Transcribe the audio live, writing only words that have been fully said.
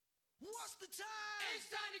the time? It's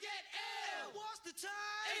time to get ill. Now what's the time?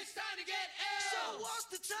 It's time to get ill. So what's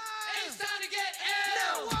the time? It's time to get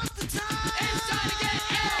ill. Now what's the time? It's time to get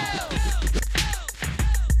ill.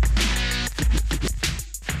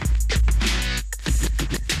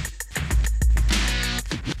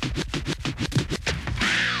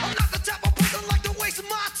 I'm not the type of person like to waste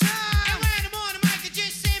my time. And when I'm on the mic, I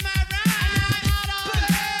just say my rhyme.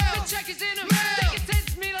 The check is in the mail. Think it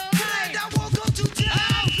sends me to life. I woke up to town.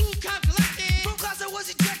 Oh, food come collected. From class I was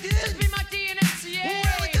ejected. Just be my DNFCA.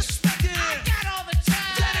 Really disrespected. I got all the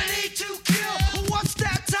time that I need to kill. What's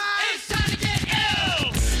that time? It's time to get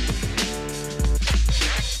ill.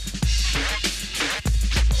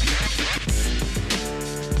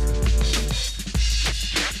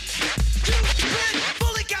 You've been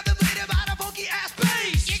fully captivated by the funky ass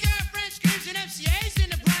bass. Your girlfriend screams and MCA's in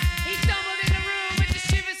the brain. He stumbled in the room with the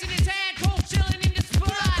shivers in his hand, cold chilling in the spot.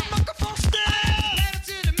 Without the microphone stand. Pedal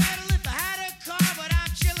to the metal if I had a car, but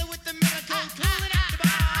I'm chilling with the middle cold cooling at the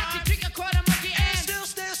bar. I can drink a quarter monkey and still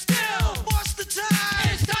stand still. What's the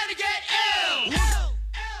time? It's time to get ill.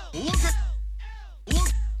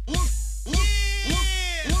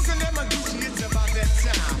 Looking at my Gucci, it's about that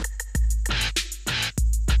time.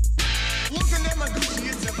 Looking at my Gucci,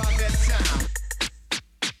 it's about that time.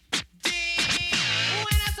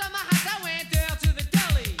 When I saw my house, I went down to the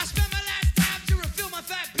deli. I spent my last time to refill my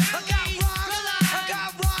fat belly. I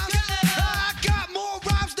got more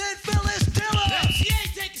rhymes than Phyllis Diller.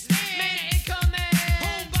 MCA take a stand. Man, incoming.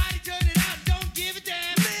 Homebody, turn it out, don't give a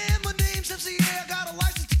damn. Man, my name's MCA, I got a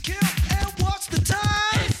license to kill. And what's the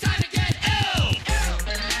time? It's time to get ill.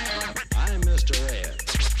 I'm Mr. Ed.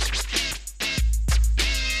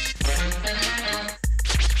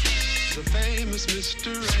 The famous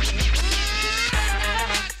Mr. Ed.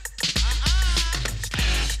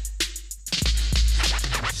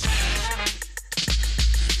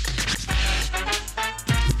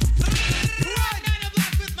 Right down the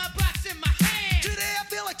block with my box in my hand. Today I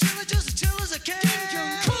feel like chilling, just as chill as I can.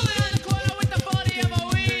 Cooling on the corner with the 40 of a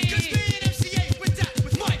weed. 'Cause me and MCA went out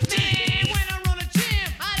with my team. When I run a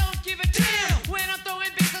gym, I don't give a damn. When I'm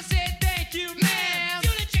throwing beats, I say thank you, ma'am.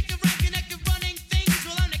 You the chick that rockin' that can running things.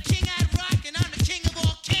 Well, I'm the king at rock and I'm the king of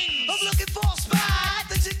all kings. I'm looking for a spot.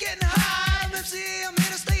 Things are getting hot. I'm MCA, I'm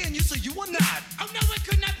here to stay, and you, so you are not. Oh no, it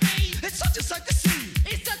could not be. It's such a sight to see.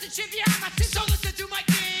 It's such a trip, yeah, my tip. So listen to my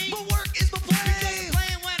game. My work is my play. Because I'm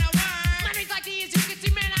playing when I work. Money's like the as you can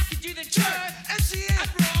see, man, I can do the jerk. MCA,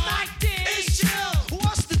 my dick is chill.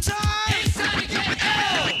 What's the time? It's time to get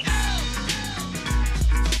ill.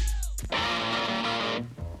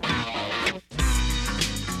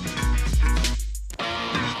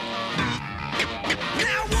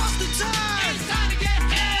 Now what's the time? It's time to get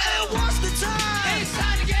ill. And what's the time? It's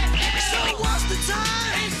time to get ill. So what's the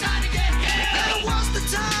time? It's time to get ill. And what's the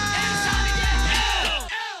time? It's time to get ill.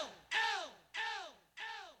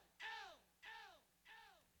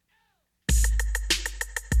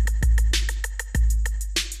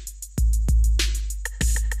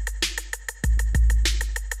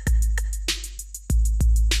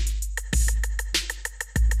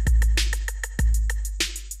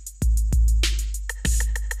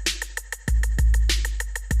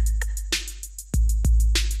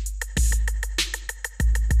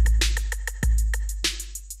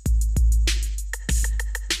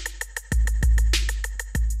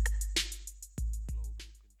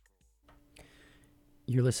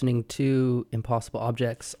 You're listening to Impossible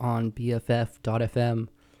Objects on BFF.FM.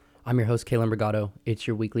 I'm your host, Kalen Brigado. It's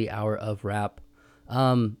your weekly hour of rap.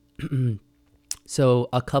 So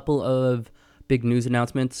a couple of big news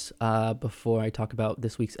announcements before I talk about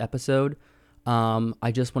this week's episode.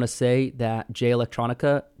 I just want to say that Jay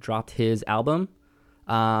Electronica dropped his album.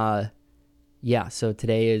 So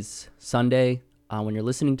today is Sunday when you're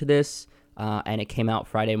listening to this, and it came out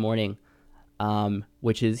Friday morning,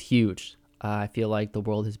 which is huge. I feel like the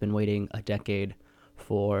world has been waiting a decade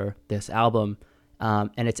for this album,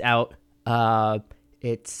 and it's out.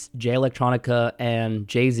 It's Jay Electronica and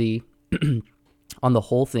Jay-Z on the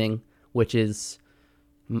whole thing, which is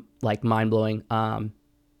mind-blowing.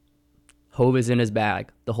 Hove is in his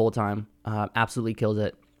bag the whole time. Absolutely kills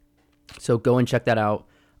it. So go and check that out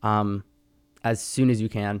as soon as you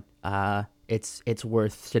can. It's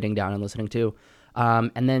worth sitting down and listening to.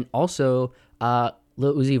 And then also,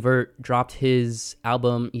 Lil Uzi Vert dropped his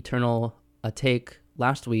album Eternal Take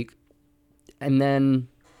last week, and then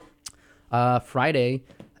Friday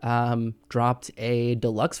dropped a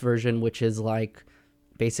deluxe version, which is like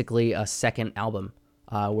basically a second album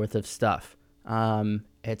worth of stuff.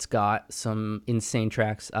 It's got some insane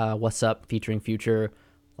tracks. What's Up featuring Future,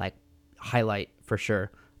 like highlight for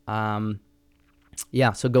sure.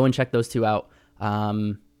 yeah, so go and check those two out.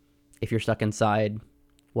 If you're stuck inside,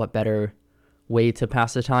 what better way to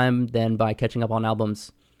pass the time than by catching up on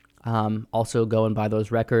albums? Also, go and buy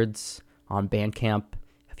those records on Bandcamp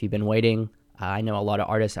if you've been waiting. I know a lot of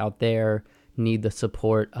artists out there need the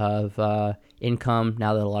support of income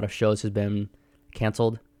now that a lot of shows have been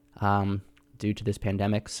canceled due to this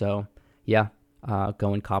pandemic. So, yeah,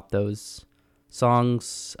 go and cop those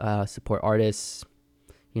songs, support artists,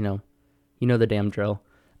 you know the damn drill.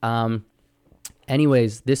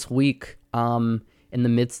 Anyways, this week, in the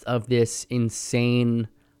midst of this insane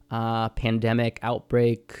pandemic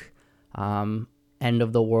outbreak, end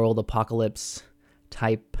of the world apocalypse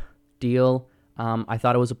type deal, I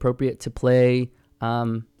thought it was appropriate to play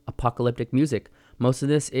apocalyptic music. Most of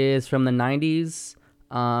this is from the 90s,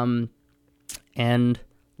 and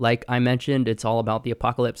like I mentioned, it's all about the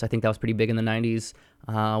apocalypse. I think that was pretty big in the 90s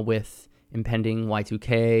with impending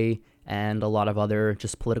Y2K and a lot of other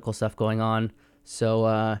just political stuff going on.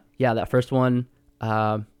 So, yeah, that first one,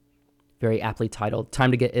 very aptly titled Time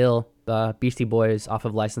to Get Ill, Beastie Boys off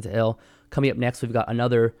of License to Ill. Coming up next, we've got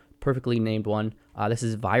another perfectly named one. This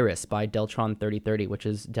is Virus by Deltron 3030, which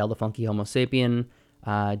is Del the Funky Homo Sapien,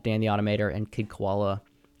 Dan the Automator, and Kid Koala.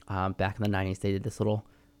 Back in the 90s, they did this little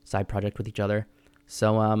side project with each other.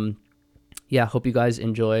 So, yeah, hope you guys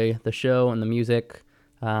enjoy the show and the music.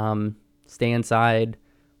 Stay inside,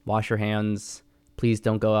 wash your hands. Please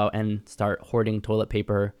don't go out and start hoarding toilet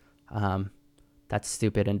paper. That's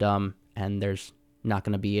stupid and dumb, and there's not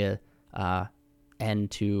going to be a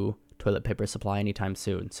end to toilet paper supply anytime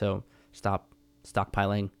soon. So stop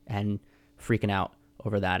stockpiling and freaking out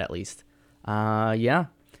over that, at least. Yeah,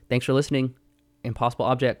 thanks for listening. Impossible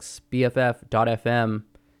Objects, BFF.FM.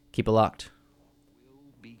 Keep it locked. Will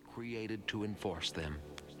be created to enforce them.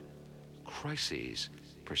 Crises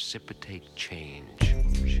precipitate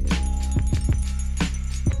change.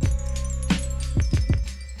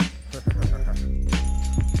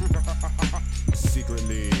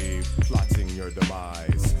 Secretly plotting your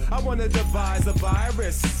demise. I wanna devise a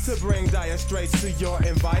virus to bring dire straits to your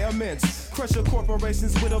environment. Crush your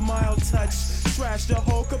corporations with a mild touch. Trash the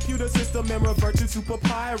whole computer system and revert you to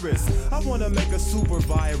papyrus. I wanna make a super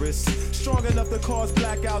virus strong enough to cause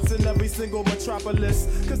blackouts in every single metropolis.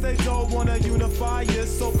 Cause they don't wanna unify us,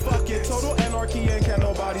 so fuck it. Total anarchy and can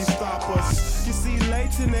nobody stop us. You see,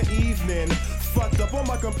 late in the evening, fucked up on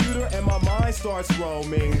my computer and my mind starts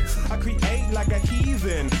roaming. I create like a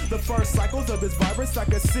heathen. The first cycles of this virus I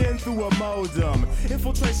can send through a modem.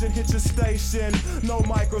 Infiltration hit your station. No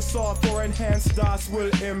Microsoft or enhanced DOS will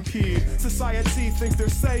impede. Society thinks they're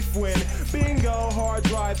safe when bingo, hard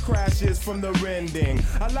drive crashes from the rending.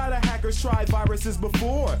 A lot of hackers tried viruses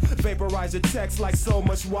before. Vaporize your text like so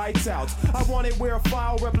much whiteout. I want it where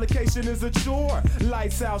file replication is a chore.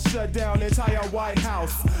 Lights out, shut down entire White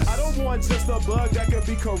House. I don't want just a bug that can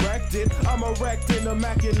be corrected. I'm erecting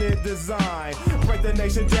immaculate design. Break the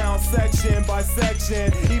nation down section by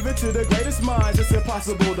section. Even to the greatest minds, it's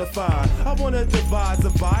impossible to find. I wanna devise a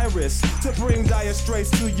virus to bring dire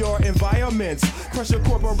straits to your environment. Crush your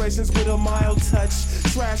corporations with a mild touch.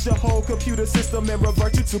 Trash your whole computer system and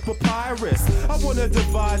revert you to papyrus. I wanna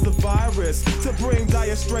devise a virus to bring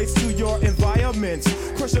dire straits to your environment.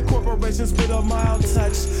 Crush your corporations with a mild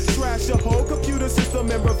touch. Trash your whole computer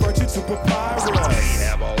system and revert you to papyrus. I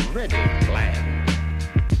have already planned.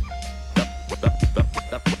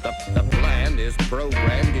 The plan is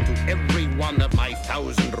programmed into every one of my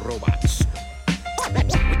 1,000 robots.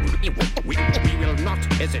 We will not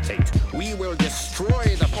hesitate. We will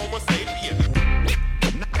destroy the Homo sapien.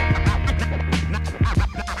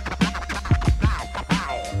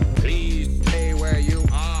 Please stay where you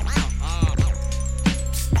are. I'm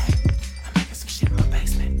making some shit in my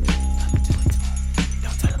basement.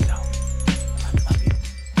 Don't tell him no. I love you.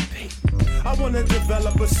 I wanna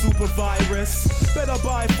develop a super virus. Better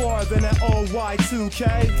by far than an old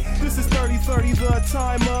Y2K. This is 3030, the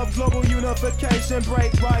time of global unification.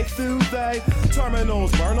 Break right through they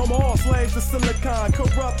terminals, burn them all. Slaves to silicon,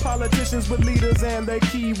 corrupt politicians with leaders and their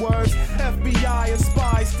keywords. FBI and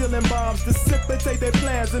spies stealing bombs, dissipate their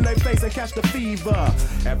plans in their face and catch the fever.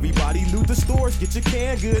 Everybody loot the stores, get your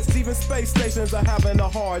canned goods. Even space stations are having a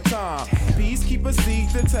hard time. Peacekeepers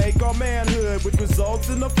seek to take our manhood, which results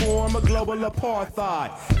in the form of global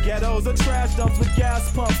apartheid. Ghettos are trash dumps with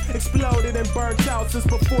gas pumps, exploded and burnt out since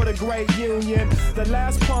before the Great Union. The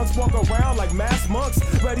last punks walk around like mass monks,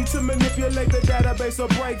 ready to manipulate the database or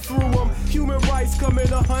break through them. Human rights come in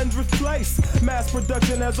 100th place. Mass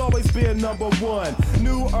production has always been number one.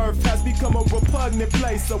 New Earth has become a repugnant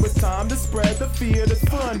place, so it's time to spread the fear that's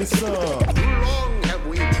fun to some. Too long have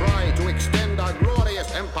we tried to extend our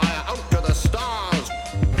glorious empire out to the stars.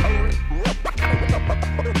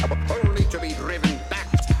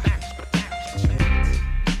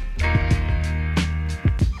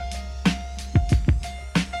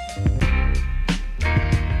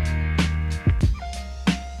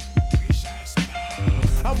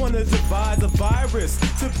 wanna devise a virus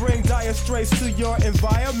to bring dire straits to your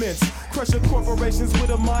environments. Crush your corporations with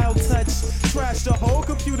a mild touch. Trash the whole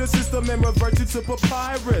computer system and revert you to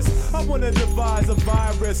papyrus. I wanna devise a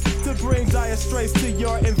virus to bring dire straits to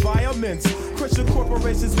your environments. Crush your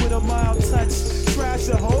corporations with a mild touch. Trash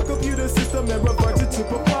the whole computer system and revert you to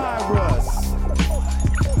papyrus.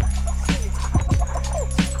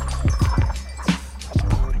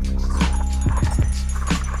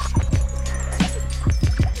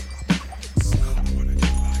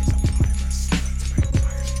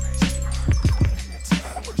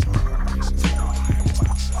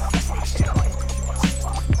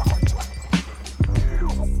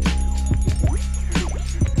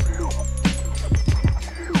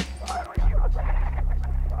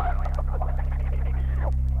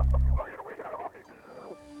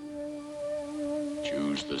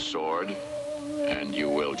 Choose the sword, and you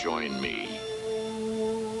will join me.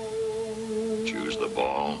 Choose the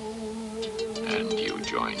ball, and you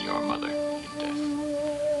join your mother in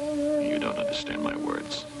death. You don't understand my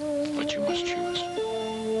words, but you must choose.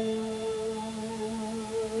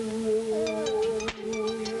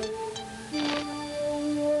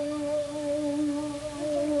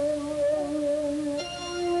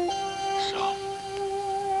 So,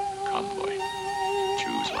 come, boy.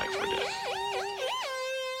 Choose life or death.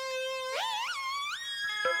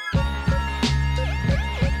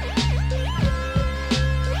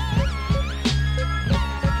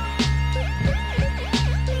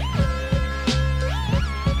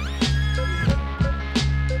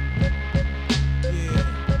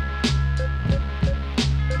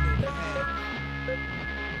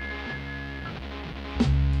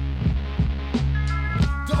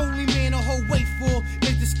 The only man a hoe wait for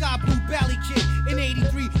is the Sky Blue Valley Kid. In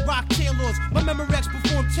 83, Rock Taylors. My Memorex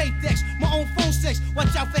perform tape decks. My own phone sex.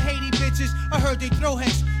 Watch out for Haiti bitches. I heard they throw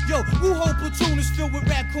hex. Yo, who whole platoon is filled with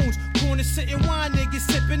raccoons? Corner sitting wine niggas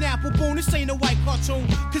sipping apple boom. This ain't a white cartoon.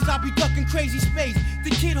 Cause I be ducking crazy space. The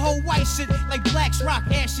kid hold white shit like blacks rock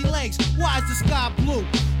ashy legs. Why is the sky blue?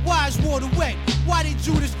 Why is water wet? Why did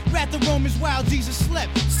Judas rat the Romans while Jesus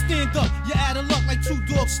slept? Stand up, you're out of luck like two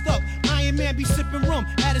dogs stuck. Iron Man be sipping rum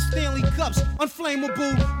out of Stanley cups.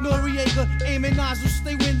 Unflammable, Noriega, aiming nozzles.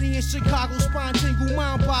 Stay windy in Chicago, spine tingle,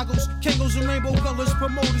 mind boggles. Kangos and rainbow colors,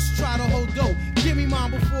 promoters try to hold dough. Give me mine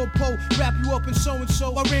before Poe, wrap you up in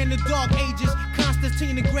so-and-so. I ran the dark ages,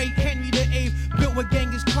 Constantine the Great, Henry the Eighth. Built with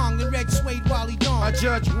Genghis Khan, the red suede Wally Dawn. I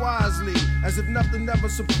judge wisely, as if nothing ever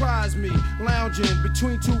surprised me. Lounging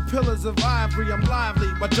between two pillars of ivory, I'm lively.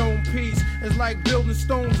 My dome piece is like building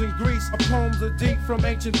stones in Greece. My poems are deep from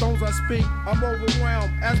ancient thrones I speak. I'm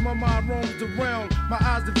overwhelmed as my mind roams the realm. My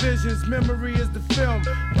eyes the visions, memory is the film.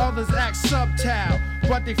 Others act subtile,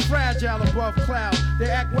 but they fragile above cloud. They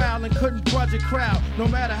act wild and couldn't budge a crowd. No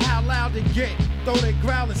matter how loud they get, though they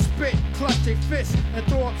growl and spit, clutch their fists and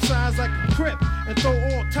throw up signs like a crip and throw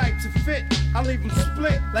all types of fit. I leave them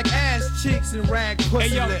split like ass cheeks and rag pussy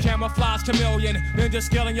Hey yo, lip. camouflage chameleon, ninja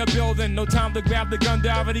skill in your building. No time to grab the gun, they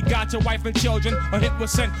already got your wife and children. A hit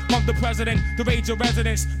was sent from the president to raid your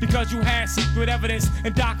residence because you had secret evidence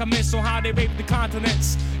and documents on how they raped the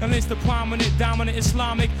continents. And it's the prominent, dominant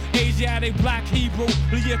Islamic, Asiatic, black Hebrew.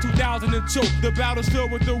 The year 2002, the battle's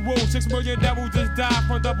filled with the rules. 6 million devils just died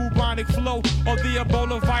from the bubonic flow of the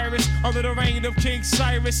Ebola virus under the reign of King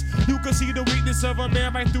Cyrus. You can see the weakness of a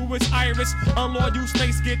man right through his iris. Unlawed you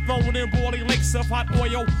snakes get thrown in boiling lakes of hot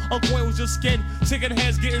oil. Uncoils your skin, chicken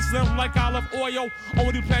heads getting slim like olive oil.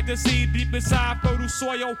 Only plant the seed deep inside fertile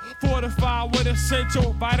soil. Fortified with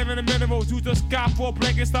essential vitamin and minerals. You just got 4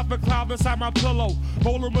 blankets stuffed and cloud inside my pillow.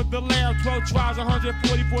 Rolling with the lamb, 12 tribes,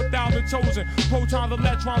 144,000 chosen. Protons,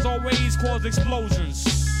 electrons always cause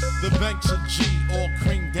explosions. The banks of G, all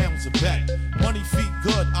cream down's a bet. Money feet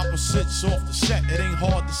good, opposites off the set. It ain't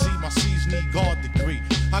hard to see my C's need guard degree.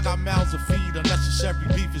 I got mouths to feed, unnecessary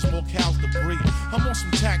beef is more cows to breed. I'm on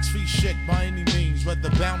some tax-free shit by any means, whether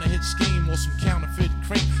bound to hit scheme or some counterfeit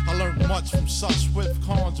cream. I learned much from such swift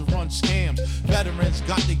cons to run scams. Veterans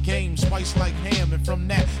got the game spiced like ham, and from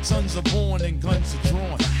that, sons are born and guns are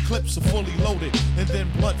drawn. Clips are fully loaded, and then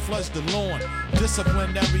blood floods the lawn.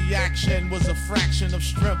 Disciplinary action was a fraction of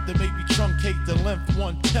strength that made me truncate the length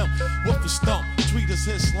 1/10. Whoop the stump, tweeters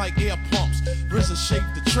hiss like air pumps. RZA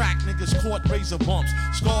shaped the track, niggas caught razor bumps.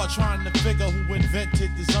 Scar trying to figure who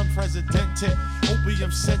invented this unprecedented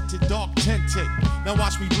opium scented, dark tinted. Now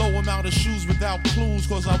watch me blow him out of shoes without clues,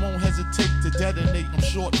 cause I won't hesitate to detonate, I'm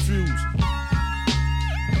short fused.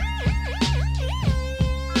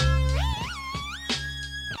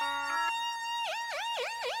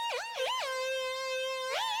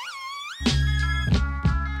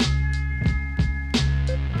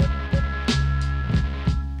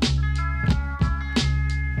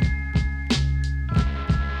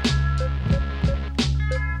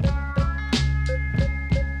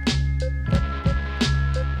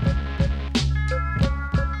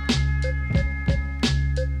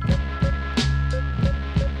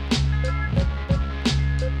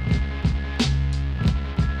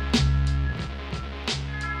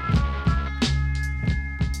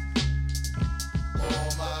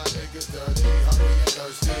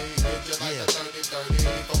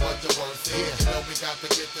 know we got to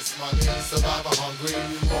get this money. Survivor hungry,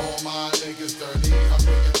 all my niggas dirty,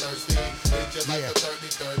 hungry and thirsty. Hit you like a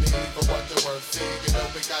 30-30 for what you're worth. See, you know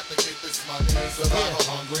we got to get this money. Survivor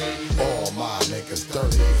hungry, all my niggas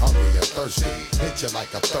dirty, hungry and thirsty. Hit you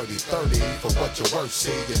like a 30-30 for what you're worth.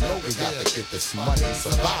 See, you know we got to get this money.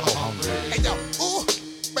 Survivor hungry. Hey yo, ooh,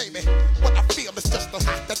 baby, what I feel is just the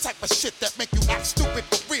type of shit that make you act stupid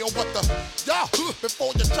for real. What the, y'all,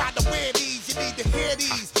 before you try to wear these, you need to hear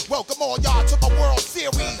these. Welcome all y'all to my World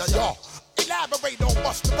Series, y'all. Elaborate on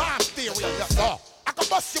Busta Rhymes theory, y'all. I can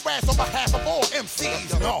bust your ass on behalf of all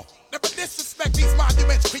MCs, no. Never disrespect these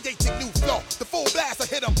monuments, creating new flow. The full blast, I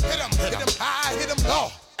hit 'em high, hit 'em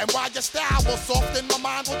low. And while your style will soften, my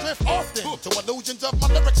mind will drift often to illusions of my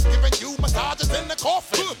lyrics, giving you massages in the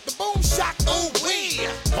coffin. The boom shock, ooh wee.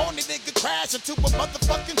 Horny nigga crash into a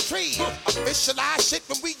motherfucking tree. Officialize shit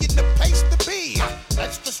when we in the place to be.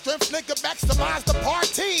 Extra strength, nigga, maximize the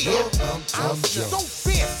party. I'm so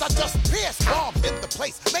fierce, I just pierce bombs in the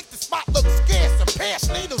place. Make the spot look scarce and pierce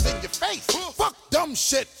needles in your face. Fuck dumb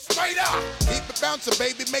shit, straight up. Keep it bouncing,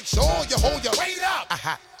 baby, make sure you hold your weight up.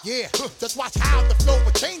 Yeah, just watch how the flow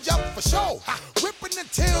will change up for sure. Whipping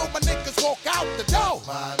until my niggas walk out the door.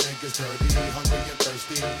 My niggas dirty, hungry and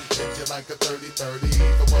thirsty. Hit you like a 30-30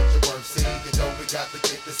 for what you're worth. See, you know we got to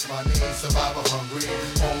get this money. Survivor hungry.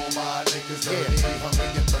 All my niggas dirty, hungry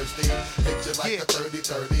and thirsty. Hit you like a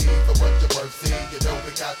 30-30 for what you're worth. See, you know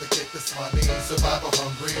we got to get this money. Survivor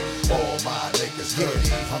hungry. All my niggas dirty,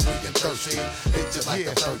 hungry and thirsty. Hit you like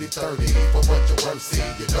a 30-30 for what you're worth. See,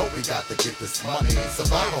 you know we got to get this money.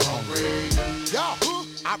 Survivor hungry. Yo,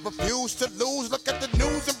 I refuse to lose. Look at the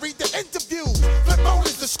news and read the interviews. Flip mode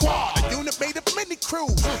is the squad, a unit made of mini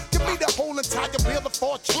crews. Give me the whole entire wheel of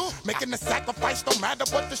fortune. Making the sacrifice no matter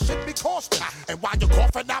what the shit be costing. And while you're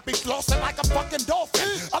coughing, I be flossing like a fucking dolphin.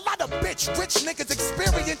 A lot of bitch, rich niggas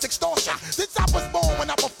experience extortion. Since I was born, when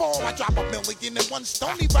I perform, I drop $1 million in one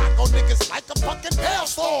stony rock on niggas like a fucking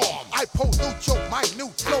hailstorm. I pollute your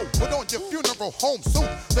minute flow, put on your funeral home suit,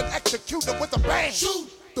 then execute it with a bang. Shoot!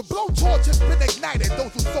 The blowtorch has been ignited,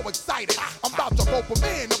 those who so excited. I'm about to rope 'em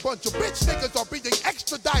in, a bunch of bitch niggas are being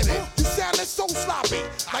extradited. You sounding so sloppy,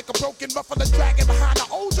 like a broken muffler dragging behind the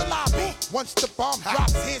old jalopy. Once the bomb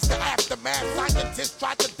drops, here's the aftermath. Scientists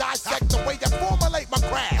try to dissect the way I formulate my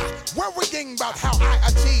craft. Worrying about how I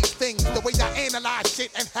achieve things, the way I analyze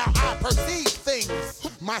shit and how I perceive things.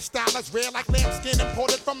 My style is rare like lambskin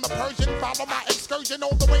imported from the Persian. Follow my excursion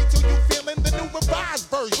all the way till you feeling the new revised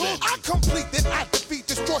version. I complete then I defeat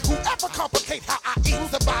this. Destroy whoever complicate how I eat.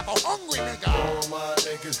 Survival hungry nigga. All my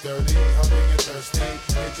niggas dirty, hungry and thirsty.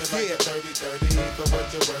 Hit you like a 30-30 for what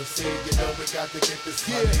you're worth. See, you know we got to get this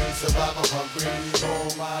money. Survival hungry.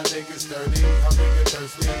 All my niggas dirty, hungry and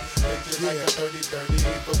thirsty. Hit you like a 30-30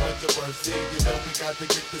 for what you're worth. See, you know we got to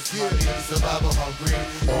get this money. Survival hungry.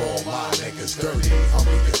 All my niggas dirty,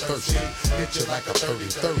 hungry and thirsty. Hit you like a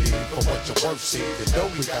 30-30 for what you're worth. See, you know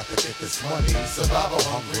we got to get this money. Survival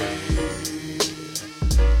hungry.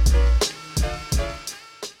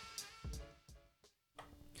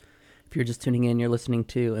 If you're just tuning in, you're listening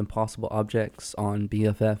to Impossible Objects on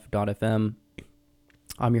BFF.FM.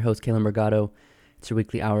 I'm your host, Kalen Morgado. It's your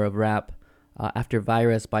weekly hour of rap. After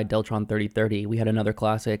Virus by Deltron 3030, we had another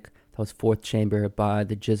classic. That was Fourth Chamber by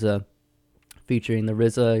the Jizza, featuring the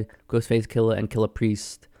RZA, Ghostface Killah, and Killah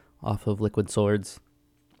Priest off of Liquid Swords.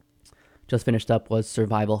 Just finished up was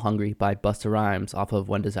Survival Hungry by Busta Rhymes off of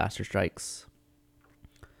When Disaster Strikes.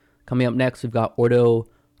 Coming up next, we've got Ordo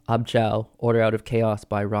Abchao, Order Out of Chaos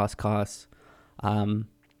by Ross Koss.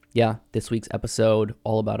 This week's episode,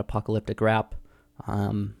 all about apocalyptic rap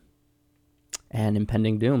and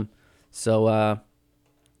impending doom. So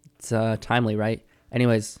it's timely, right?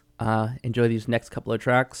 Anyways, enjoy these next couple of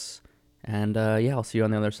tracks. And I'll see you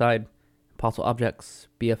on the other side. Impossible Objects,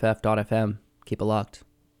 BFF.FM. Keep it locked.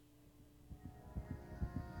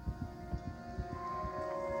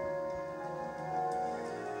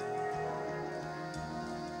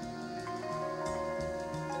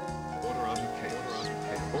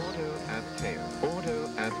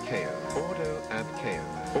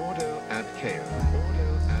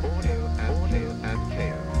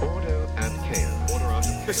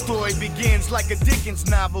 The story begins like a Dickens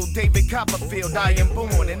novel, David Copperfield, I am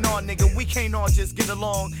born. And all nigga, we can't all just get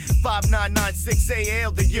along. 5996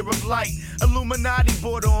 AL, the year of light. Illuminati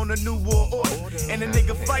border on a new war order. And a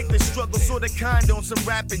nigga fight the struggle, sorta kind on some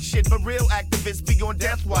rapping shit. But real activists be on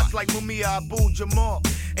death watch like Mumia Abu Jamal.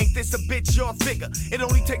 Ain't this a bitch or figure? It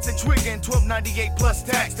only takes a trigger and 1298 plus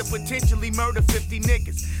tax to potentially murder 50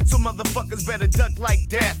 niggas. So motherfuckers better duck like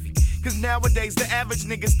Daffy. Cause nowadays the average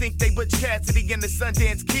niggas think they Butch Cassidy and the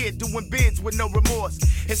Sundance Kid doing bids with no remorse.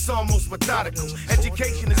 It's almost methodical.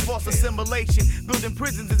 Education is false assimilation. Building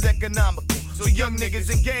prisons is economical. So young niggas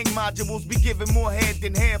in gang modules be giving more head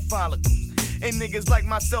than hair follicles. And niggas like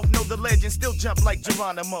myself know the legend, still jump like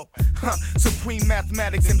Geronimo. Supreme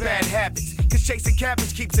mathematics and bad habits. Cause chasing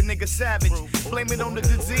cabbage keeps a nigga savage. Blame it on the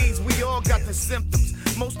disease, we all got the symptoms.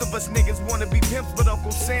 Most of us niggas wanna be pimps, but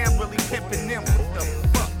Uncle Sam really pimping them. What the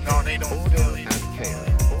fuck? No, they don't feel it.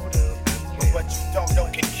 But what you don't know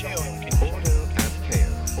can kill you.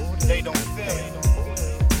 They don't feel it.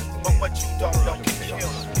 But what you don't know can kill you.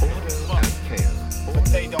 But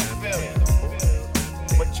they don't feel it.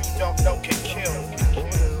 What you don't know can kill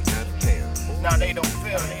you. Now they don't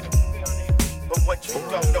feel it. But what you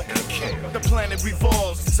don't know can kill. The planet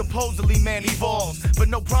revolves, supposedly man evolves, but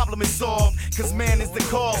no problem is solved, cause man is the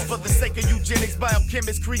cause. For the sake of eugenics,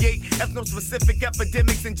 biochemists create ethno-specific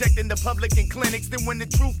epidemics, injecting the public in clinics. Then when the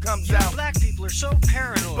truth comes out, black people are so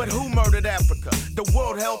paranoid. But who murdered Africa? The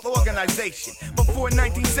World Health Organization. Before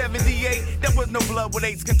 1978, there was no blood with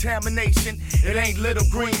AIDS contamination. It ain't little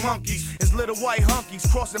green monkeys, it's little white hunkies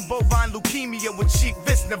crossing bovine leukemia with sheep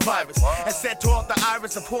Visna virus. And set toward the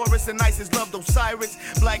iris of Horus and Isis loved Osiris.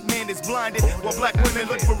 Black man is blinded, while black women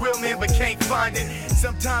look for real men but can't find it.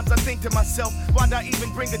 Sometimes I think to myself, why'd I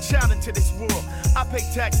even bring a child into this world? I pay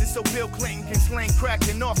taxes so Bill Clinton can sling crack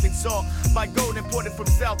in Arkansas by gold imported from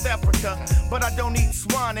South Africa. But I don't eat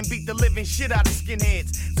swine and beat the living shit out of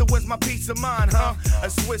skinheads. So where's my peace of mind, huh? A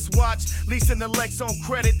Swiss watch, leasing the Lex on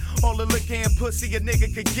credit. All the liquor and pussy a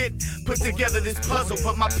nigga could get. Put together this puzzle,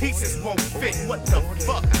 but my pieces won't fit. What the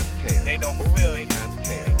fuck? They don't feel it.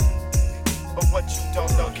 But what you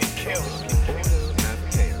don't know can kill you.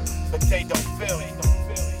 But they don't feel it.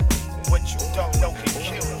 What you don't know can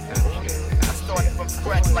kill you. I started from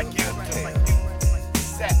scratch like you.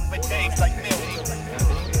 Sat for days like mildew.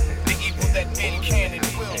 The evil that men can and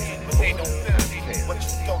will do, but they don't feel it. What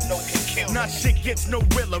you don't know can kill you. Now shit gets no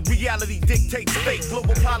realer. Reality dictates fate.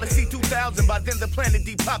 Global policy 2000. By then the planet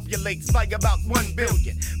depopulates by about 1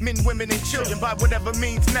 billion. Men, women, and children by whatever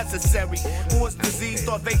means necessary. Wars, disease,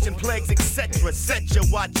 starvation, plagues, etc. Set your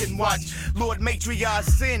watch and watch. Lord Matriarch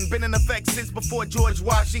sin been in effect since before George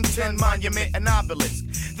Washington Monument and obelisk.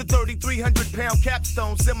 The 3,300-pound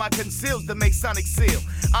capstone semi-conceals the Masonic seal.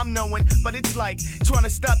 I'm knowing, but it's like trying to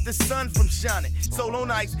stop the sun from shining. Solo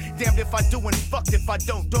nights, damned if I do and fucked if I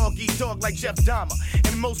don't. Dog eat dog like Jeff Dahmer.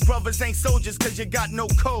 And most brothers ain't soldiers cause you got no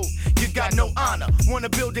code, you got no honor. Wanna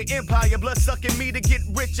build an empire, blood sucking me to get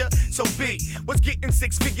richer? So be. What's getting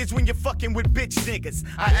 6 figures when you're fucking with bitch niggas?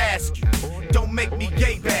 I ask you, don't make me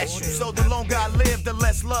gay bash you. So the longer I live, the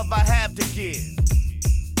less love I have to give.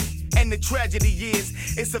 And the tragedy is,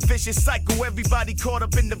 it's a vicious cycle. Everybody caught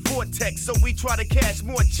up in the vortex. So we try to cash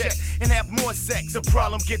more checks and have more sex. The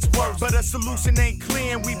problem gets worse, but a solution ain't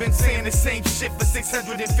clear. And we've been saying the same shit for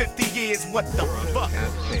 650 years. What the fuck?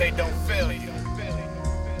 They don't feel you.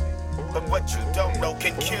 But what you don't know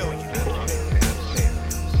can kill you.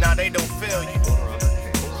 Now they don't feel you.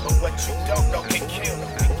 But what you don't know can kill you.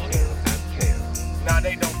 Now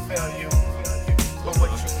they don't feel you. But what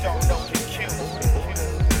you don't know can kill you.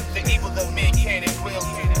 The evil that men can and will do.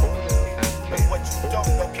 But what you don't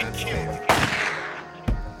know can kill you.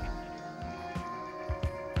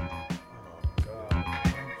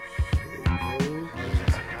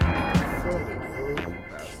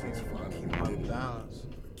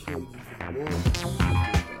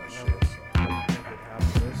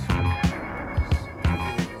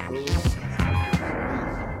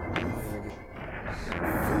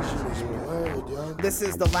 This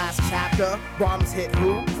is the last chapter. Bombs hit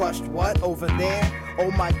who? Crushed what? Over there?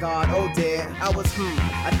 Oh my god, oh dear. I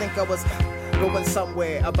think I was going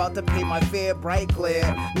somewhere, about to pay my fare, bright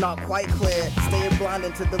glare, not quite clear, staying blind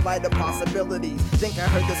into the light of possibilities. Think I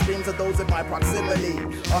heard the screams of those in my proximity,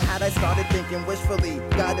 or had I started thinking wishfully,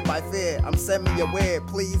 guided by fear? I'm semi-aware,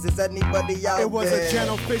 please, is anybody out there? It was a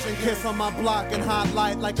gentle fishing kiss on my block and hot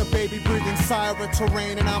light like a baby breathing siren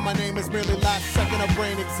terrain, and now my name is merely last second of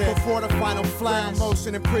brain exist. Before the final flash,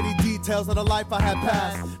 motion and pretty details of the life I had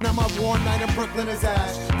passed. Now my warm night in Brooklyn is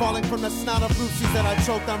ash, falling from the snout of Lucy's that I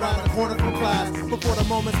choked on around the corner from class. Before the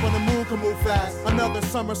moments when the moon can move fast. Another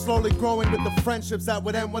summer slowly growing with the friendships that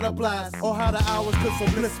would end with a blast. Oh, how the hours could so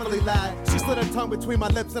blissfully lag. She slid her tongue between my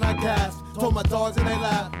lips and I gasped. Told my dogs and they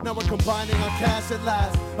laughed. Now we're combining our cash at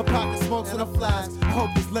last. A pocket smokes and a flask. I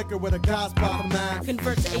hope this liquor with a God's bottom man.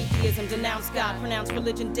 Convert to atheism, denounce God, pronounce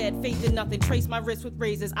religion dead, faith in nothing, trace my wrist with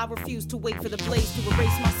razors. I refuse to wait for the blaze to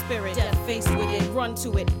erase my spirit. Death faced with it, run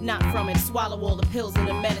to it, not from it. Swallow all the pills in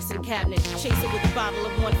the medicine cabinet. Chase it with a bottle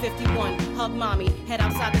of 151. hug mommy. Head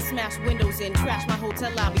outside to smash windows in, trash my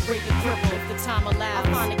hotel lobby, break the cripple if the time allows.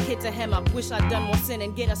 I find a kid to hem up, wish I'd done more sin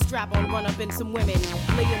and get a strap on, run up in some women.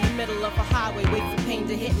 Lay in the middle of a highway, wait for pain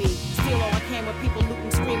to hit me. Steal all I can with people looting,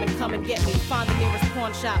 screaming, come and get me. Find the nearest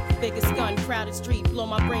pawn shop, biggest gun, crowded street. Blow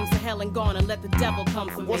my brains to hell and gone and let the devil come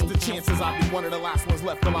for me. What's the chances I'd be one of the last ones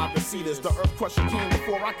left alive to see this? The earth crusher came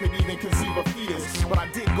before I could even conceive a fetus. But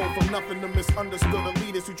I did go from nothing to misunderstood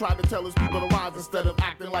elitists who tried to tell his people to rise instead of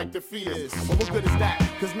acting like defeatists. But what good is that?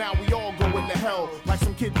 Cause now we all go into hell. Like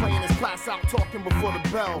some kid playing his class out talking before the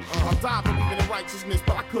bell. I'm dying believing in righteousness,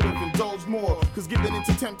 but I could have indulged more. Cause giving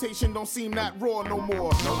into temptation don't seem that raw no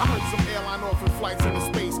more. I heard some airline offering flights into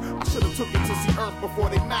space. I should have took it to see Earth before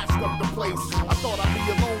they matched up the place. I thought I'd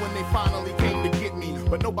be alone when they finally came to get me.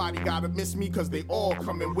 But nobody gotta miss me cause they all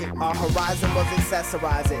coming with me. Our horizon was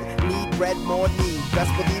accessorizing. Need bread, more need.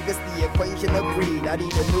 Best believe it's the equation of greed. I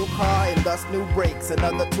need a new car and thus new brakes.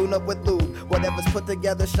 Another tune-up with lube. Whatever's put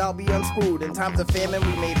together shall be unscrewed. In times of famine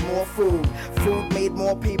we made more food. Food made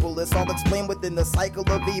more people. It's all explained within the cycle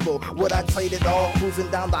of evil. Would I trade it all? Cruising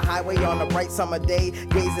down the highway on a bright summer day.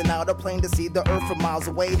 Gazing out a plane to see the earth from miles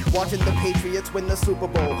away. Watching the Patriots win the Super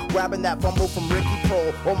Bowl. Grabbing that fumble from Ricky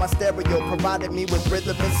Pro. Or my stereo provided me with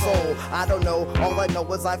rhythm and soul. I don't know. All I know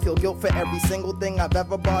is I feel guilt for every single thing I've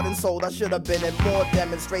ever bought and sold. I should have been at more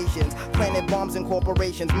demonstrations. Planted bombs in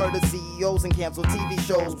corporations. Murdered CEOs and canceled TV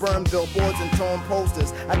shows. Burned billboards and torn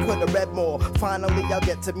posters. I could have read more. Finally I'll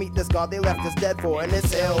get to meet this God they left us dead for. And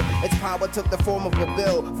it's ill. Its power took the form of a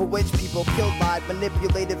bill for which people killed lied,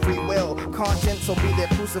 manipulated free will. Conscience will be their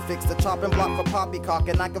crucifix, the chopping block for poppycock.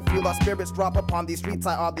 And I can feel our spirits drop upon these streets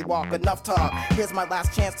I hardly walk. Enough talk. Here's my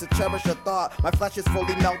last chance to cherish a thought. My flesh is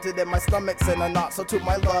fully melted and my stomach's in a knot. So to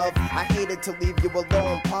my love, I hated to leave you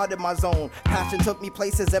alone. Part of my zone. Passion took me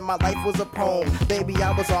places and my life was a poem. Baby,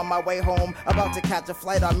 I was on my way home, about to catch a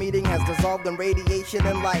flight. Our meeting has dissolved in radiation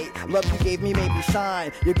and light. Love you gave me made me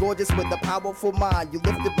shine. You're gorgeous with a powerful mind. You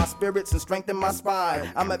lifted my spirits and strengthened my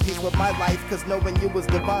spine. I'm at peace with my life cause knowing you was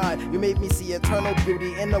divine. You made me see eternal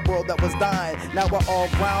beauty in a world that was dying. Now we're all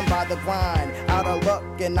ground by the grind. Out of luck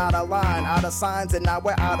and out of line. Out of signs and now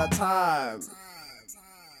we're out of time.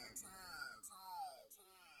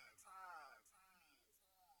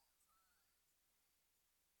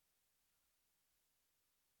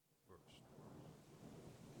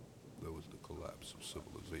 There was the collapse of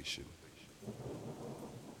civilization,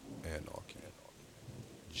 anarchy,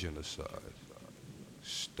 genocide,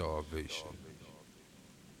 starvation.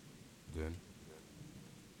 Then,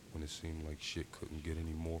 when it seemed like shit couldn't get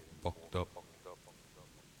any more fucked up,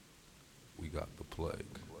 we got the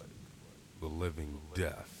plague, the living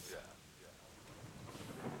death,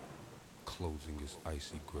 closing its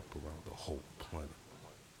icy grip around the whole planet.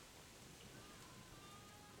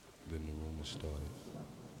 Then the rumors started.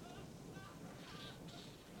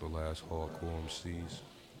 The last hardcore MCs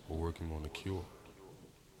were working on a cure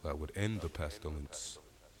that would end the pestilence.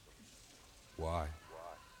 Why?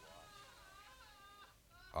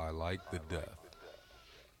 I like the death.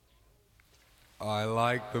 I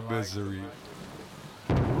like the misery.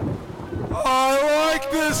 I like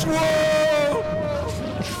this world!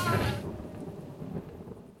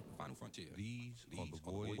 Final frontier. These are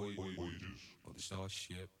the voyages of the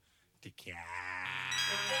starship Decay.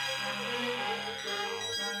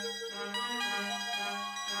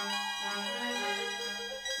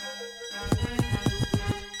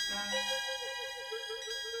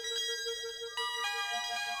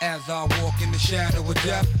 As I walk in the shadow of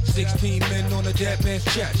death, 16 men on a dead man's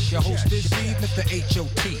chest. Your host this evening, Mr.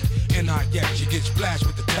 H.O.T. And I guess you get splashed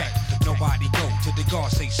with the tech. Nobody go till the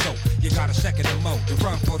guard say so. You got a second to mow to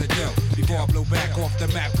run for the dough. Before I blow back off the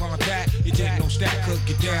map contact, you take no stack, could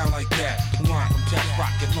get down like that. Line from test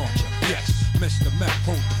rocket launcher. Yes, Mr. Meth,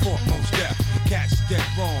 hold the foremost death. Cats dead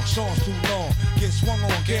wrong, songs too long. Get swung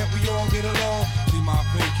on, can't we all get along? See my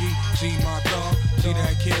pinky, see my thumb. See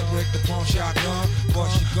that kid with the palm shotgun?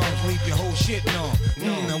 Bust your guns, leave your whole shit numb.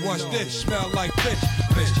 Now what's this? Smell like fish.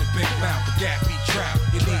 Fish your big mouth, but that be trout.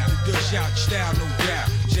 You need to dish out your style, no doubt.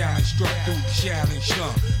 Challenge struck through the challenge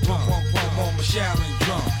slum. Pump, pump, pump on my challenge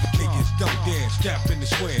drum. Niggas don't dare step in the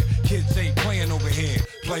square. Kids ain't playing over here.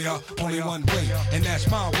 Player, only one way, and that's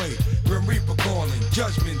my way. Grim Reaper calling,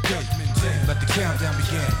 judgment day. Let the countdown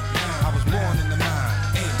begin. I was born in the mind.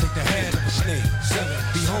 Take the head of a snake.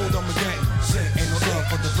 Behold, I'm again. Ain't no love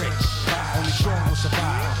for the rich. Only strong will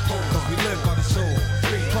survive. Cause we live by the soul.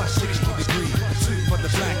 Plus 60 degrees. For the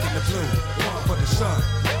black and the blue. For the sun.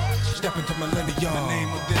 Step into millennium. The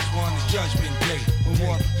name of this one is Judgment Day. When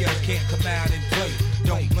warriors can't come out and play.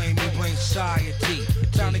 Don't blame me, blame society.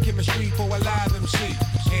 Time Design the chemistry for a live MC.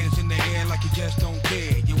 Hands in the air like you just don't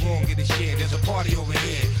care. You all get a share. There's a party over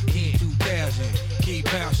here. E2000, keep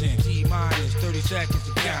bouncing. T-minus 30 seconds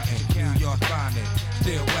and counting. New York finding,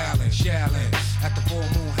 still wildin', shallin'. At the full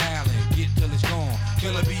moon howling, get till it's gone.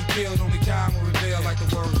 Killer be killed, only time will reveal like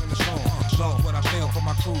the words in the song. Lost what I feel for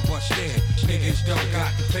my crew, but still, niggas don't got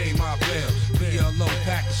to pay my bills. Be a low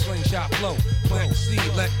pack, the slingshot flow. Plant the seed,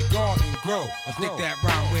 let the garden grow. I think that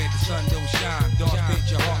round where the sun don't shine. Dogs fit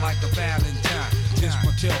your heart like a Valentine. This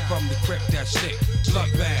my tale from the crypt that's sick.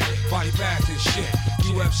 Bloodbath, body bags and shit.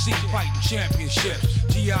 UFC fighting championships.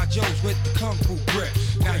 G.I. Joe's with the kung fu grip.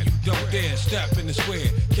 Now you don't dare step in the square.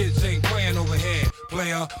 Kids ain't playing over here.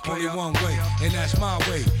 Player, only one way, and that's my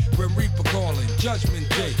way. Grim Reaper calling, Judgment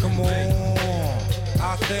Day. Come on,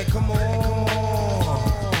 I said come on.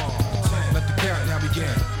 Let the countdown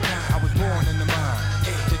begin. I was born in the mind.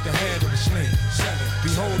 Take the head of a snake.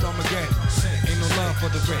 Behold Armageddon. Ain't no love for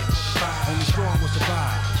the rich. Only strong will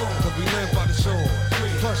survive. Cause we live by the sword.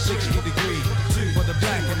 Plus 60 degrees. For the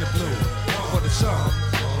black and the blue. For the sun.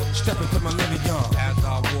 Step into millennium. As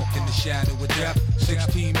I walk in the shadow of death,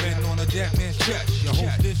 16 men on a dead man's chest. Your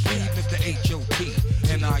host this evening is the H.O.T.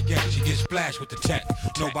 And I guess you get splashed with the tech.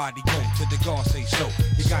 Nobody go to the guard say so.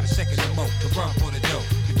 You got a second to moat to run for the dough.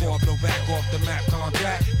 Before I blow back off the map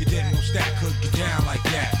contact, you didn't know stack could get down like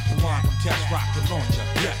that. The one from test rock the launcher.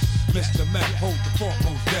 Yes, Mr. Meth hold the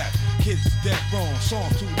foremost death. Kids dead wrong, song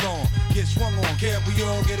too long. Get swung on, can't we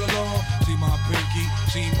all get along? See my pinky,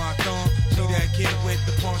 see my thumb. See that kid with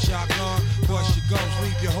the pawn shotgun. Bust your gums,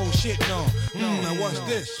 leave your whole shit numb. Now what's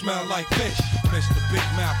this? Smell like fish. Mr. Big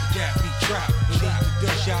Mouth, that be trap. Leave the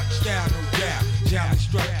dish out the style, no doubt. Challenge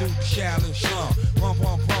struck through the Shaolin slum. Rum,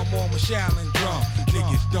 rum, rum on my Shaolin drum.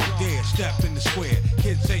 Niggas don't dare step in the square.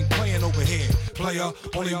 Kids ain't playing over here. Player,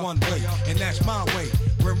 only one way, and that's my way.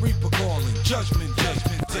 Grim Reaper calling, Judgment Day.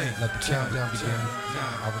 Let the countdown begin.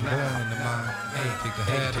 I was born in the mind. Take the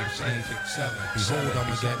head of the snake. Behold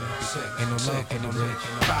Armageddon. Ain't no love for the rich.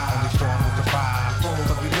 Only strong with the five.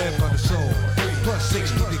 Cause we live for the soul. Plus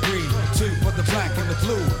 60 degrees. 2 for the black and the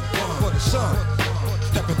blue. 1 for the sun.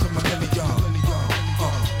 Step into millennium.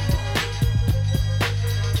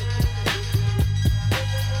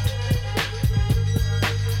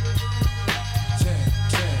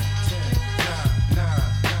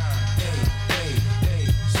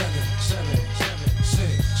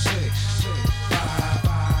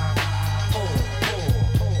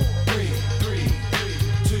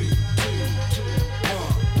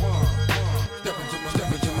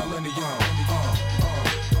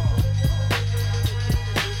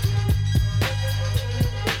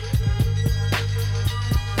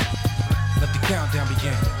 Countdown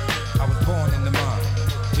began. I was born in the mind.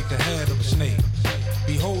 Take the head of a snake.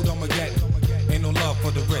 Behold Armageddon. Ain't no love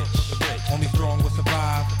for the rich. Only strong will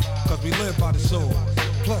survive. Cause we live by the sword.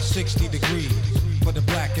 Plus 60 degrees. For the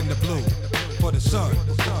black and the blue. For the sun.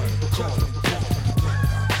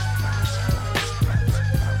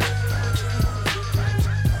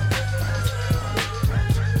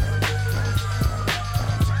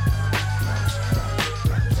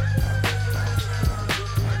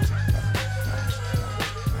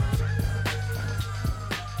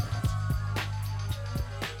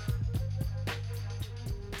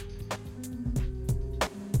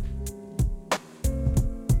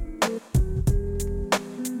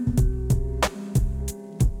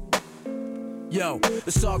 Yo,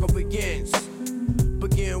 the saga begins.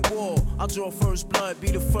 Begin war. I'll draw first blood, be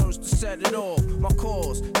the first to set it off. My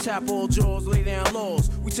cause, tap all jaws, lay down laws.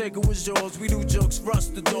 We take it with yours, we do jokes,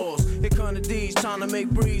 rust the doors. Here come the D's, trying to make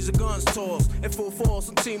breeze, the guns toss. In full force,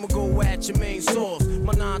 some team will go at your main source.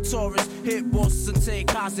 My non-Taurus, hit bosses and take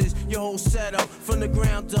hostages. Your whole setup, from the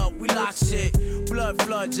ground up, we lock shit. Blood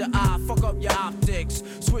flood your eye, fuck up your optics.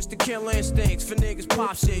 Switch to kill instincts, for niggas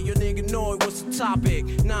pop shit. Your nigga know it, what's the topic?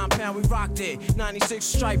 9 pound, we rocked it. 96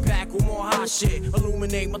 strike back with more hot shit.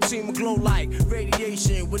 Illuminate, my team will glow like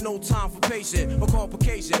radiation with no time for patient or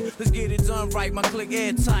complication. Let's get it done right, my click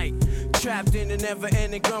airtight. Trapped in the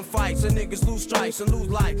never-ending gunfights, and niggas lose stripes and lose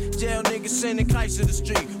life. Jail niggas sending kites to the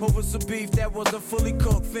street over some beef that wasn't fully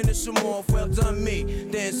cooked. Finish them off, well done me.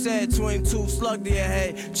 Then said 22 slug to your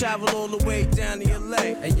head. Travel all the way down to LA.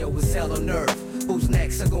 Hey yo, it's hell on earth. Who's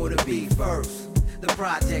next are gonna be first? The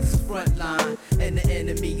project's front line, and the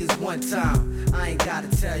enemy is one time. I ain't gotta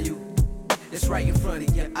tell you. It's right in front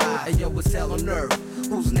of your eye. Hey, yo, it's hell on earth.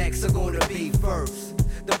 Who's next are gonna be first?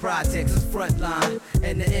 The projects is front line,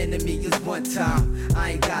 and the enemy is one time.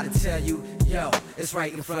 I ain't gotta tell you. yo, it's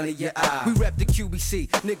right in front of your eye. We rep the QBC,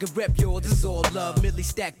 nigga rep yours, this is all love. Millie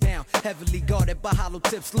stacked down, heavily guarded by hollow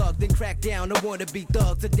tip slug. Then crack down, I wanna be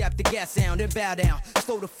thugs, adapt the gas sound, then bow down.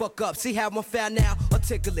 Slow the fuck up, see how I'm found now?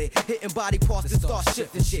 Articulate, hitting body parts and start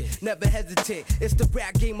shifting shit. Never hesitate, it's the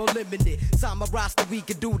rap game unlimited. Sign my roster, we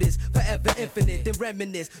can do this, forever infinite. Then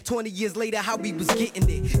reminisce, 20 years later, how we was getting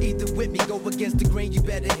it. Either with me, go against the grain, you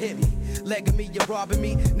better hit me. Legging me, you're robbing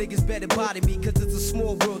me, niggas better body me. Cause it's a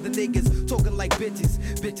small world, the niggas talking like bitches.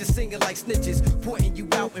 Bitches singing like snitches, pointing you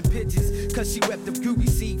out in pitches. Cause she rep the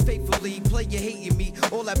QBC faithfully, play you hating me.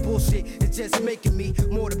 All that bullshit is just making me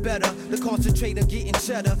more the better. The concentrate on getting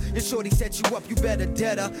cheddar. Your shorty set you up, you better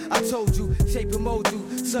dead her. I told you, shape and mold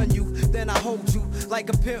you, son you, then I hold you. Like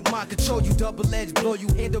a pimp, mind control you, double edge, blow you,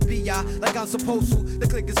 handle BI like I'm supposed to. The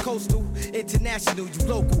click is coastal, international, you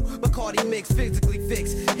local. Bacardi mix, physically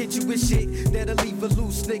fixed. Hit you with shit that'll leave a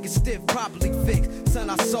loose nigga stiff, properly fixed. Son,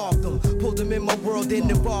 I solved them, pulled them in my world and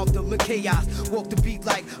involved them in chaos. Walk the beat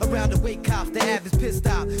like around the wake cops, the average pissed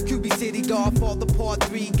out. QB City, Godfather, Part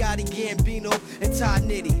 3, Gotti Gambino, and Ty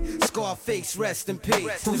Nitty. Scarface, rest in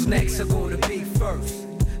peace. Who's next are gonna be first?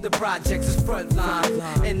 The projects is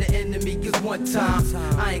frontline, and the enemy is one time.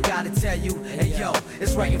 I ain't gotta tell you, hey yo,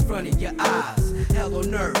 it's right in front of your eyes. Hell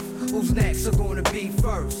on earth, who's next are gonna be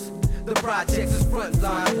first? The projects is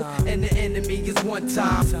frontline, and the enemy is one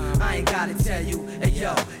time. I ain't gotta tell you, hey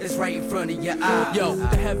yo, it's right in front of your eyes. Yo,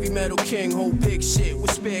 the heavy metal king hold big shit with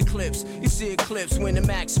spare clips. You see eclipse when the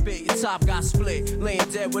Mac spit, your top got split. Laying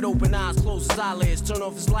dead with open eyes, close his eyelids. Turn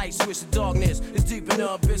off his light, switch to darkness. It's deep in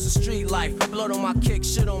the abyss of street life. Blood on my kick,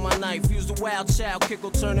 shit on my knife. Use the wild child, kick will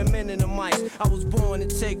turn him into mice. I was born to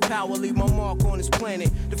take power, leave my mark on this planet.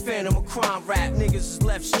 The phantom of crime rap, niggas is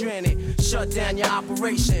left stranded. Shut down your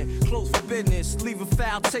operation. Close for business, leave a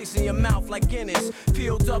foul taste in your mouth like Guinness.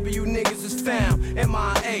 POW niggas is found,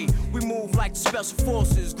 MIA. We move like the special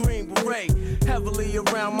forces, Green Beret. Heavily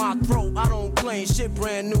around my throat, I don't claim shit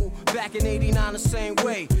brand new. Back in 89 the same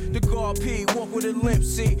way. The guard P, walk with a limp,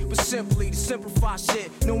 see. But simply to simplify shit,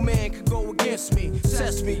 no man could go against me.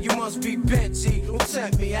 Test me, you must be bent, G. Don't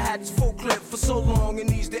tempt me, I had this full clip for so long, it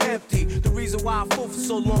needs to empty. The reason why I full for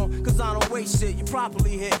so long, cause I don't waste it. You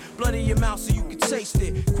properly hit, blood in your mouth so you can taste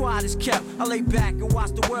it. Quiet is kept, I lay back and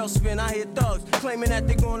watch the world spin. I hear thugs claiming that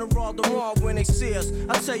they're gonna rob the mall when they see us.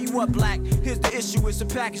 I tell you what, black, here's the issue, it's a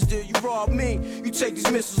package deal. You rob me, you take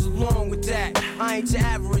these missiles along with that. I ain't your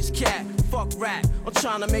average cat, fuck rap. I'm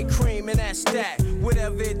trying to make cream and that's that.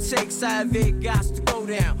 Whatever it takes, I have it got to go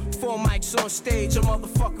down. 4 mics on stage, a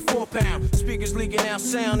motherfucker 4 pound. Speakers leaking out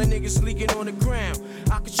sound, and niggas leaking on the ground.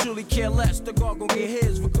 I could truly care less, the guard gon' get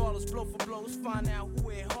his. Regardless, blow for blow, let's find out who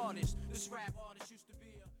hit hardest. This rap artist used to be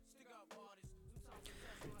a stick-up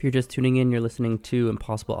artist. If you're just tuning in, you're listening to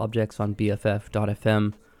Impossible Objects on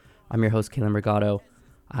BFF.FM. I'm your host, Kalen Regato.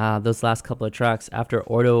 Those last couple of tracks, after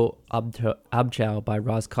Ordo Abchow by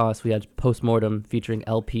Roz Koss, we had Postmortem featuring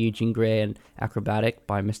LP, Jean Grey, and Acrobatic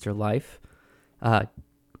by Mr. Life.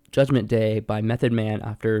 Judgment Day by Method Man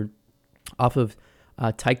off of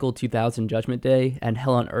Tycho 2000 Judgment Day, and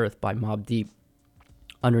Hell on Earth by Mobb Deep.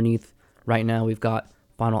 Underneath, right now, we've got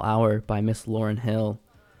Final Hour by Miss Lauryn Hill.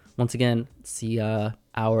 Once again, it's the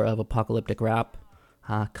hour of apocalyptic rap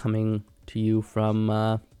coming to you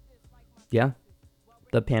from,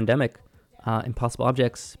 the pandemic. Impossible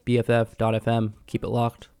Objects, BFF.FM. Keep it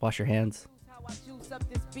locked. Wash your hands. Up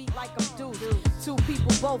this beat like I'm due. Two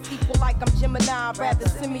people both equal like I'm Gemini. Rather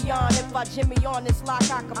Simeon. If I Jimmy on this lock,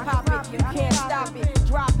 I can pop it. You can't stop it.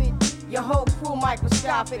 Drop it. Your whole crew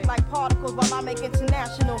microscopic like particles while I make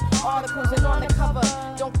international articles and on the cover.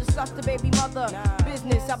 Don't discuss the baby mother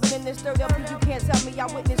business. I've been in this 30 up, you can't tell me I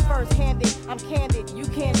witnessed first-handed. I'm candid, you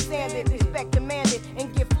can't stand it. Respect demanded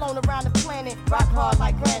and get flown around the planet. Rock hard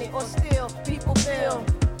like granite or steel. People feel.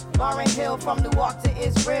 Lauryn Hill from Newark to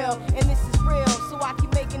Israel, and this is real. So I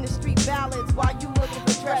keep making the street ballads while you looking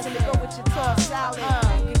for dressing to go with your tossed salad.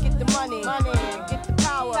 You can get the money, get the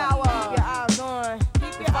power. Keep your eyes on.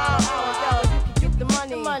 Keep your eyes on. Yo, you can get the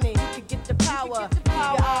money, you can get the power. Keep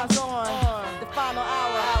your eyes on. The final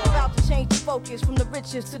hour. About to change the focus from the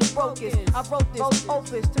richest to the brokest. I wrote this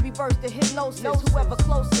opus to reverse the hypnosis. Whoever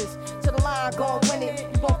closest to the line gon' win it.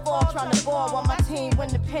 You gon' fall trying to ball while my team win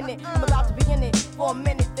the pennant. I'm about to be in it for a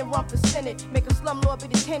minute, then run for Senate. Make a slumlord be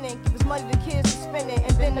the tenant. Give his money to kids to spend it.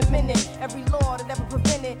 And then a minute, every law that ever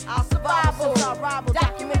prevented our survival. Since our rival,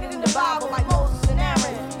 documented in the Bible like Moses and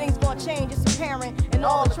Aaron. Things gon' change, it's apparent. And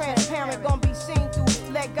all transparent gon' be seen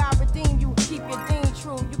through. Let God redeem you. Keep your dean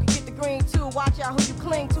true. You can get the green too. Watch out who you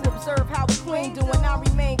cling to. Observe how a queen do. And I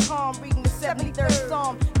remain calm, reading the 73rd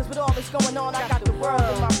Psalm. Cause with all this going on, I got the world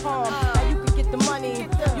in my palm. Now you can get the money,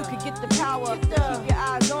 you can get the power. hour. Keep your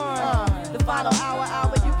eyes on. The final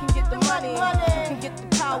hour, you can get the money. You can get the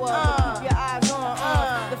power. Keep your eyes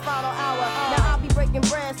on. The final hour. Now I'll be breaking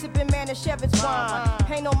bread, sipping Manischewitz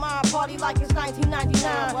wine. Ain't no mind party like it's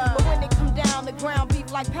 1999. But when it come down, the ground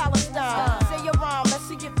beef like Palestine. Say your rhyme, let's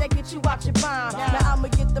see if they get you out your mind. Now I'ma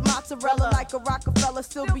get the mozzarella like a Rockefeller.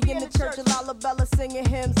 Still be in the church of Lalabella, singing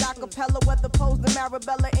hymns a cappella. Whether posed in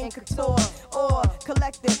Marabella in couture or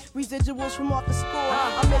collecting residuals from off the score.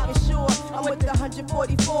 I'm making sure I'm with the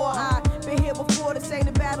 144. I've been here before, this ain't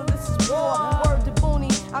a battle, this is war. Word to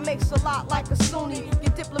Booney, I makes a lot like a Sunni.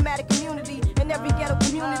 Get diplomatic community, and every ghetto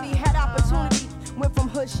community had opportunity. Went from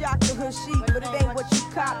hood shock to hood chic, but it ain't what you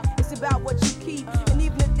cop, it's about what you keep. And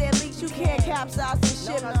even if they're leaks, you can't capsize this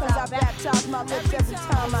shit, because I baptize my lips every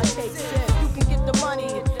time I take sip. You can get the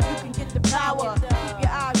money, you can get the power. Keep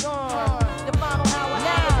your eyes on the final hour.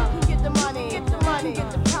 Now you can get the money, get the money,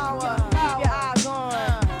 get the power. Keep your eyes on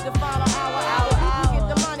the final hour. You can get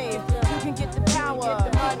the money, you can get the power.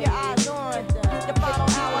 Keep your eyes on the final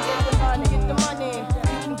hour. You can get the money, you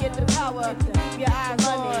can get the power. Keep your eyes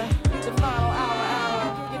on the final hour.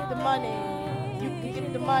 You can get the money, you can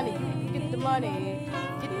get the money, you can get the money.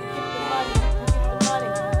 Get the money, you can get the money.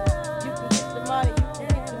 You can get the money, you can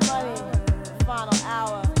get the money. Final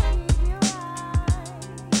hour.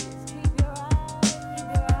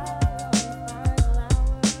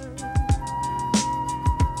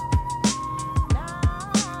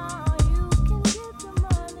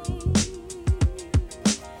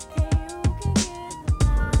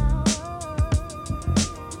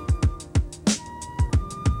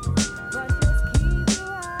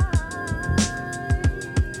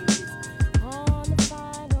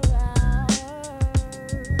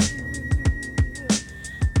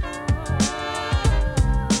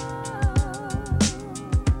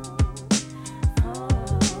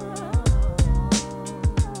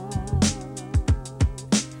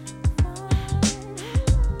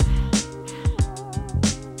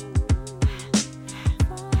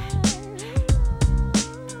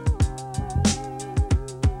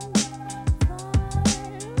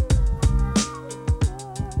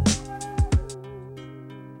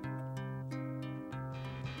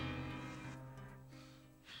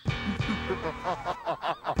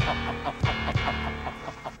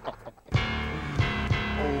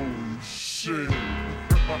 Oh shit.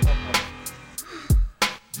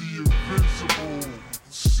 The invincible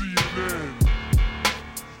CNN.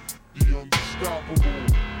 The unstoppable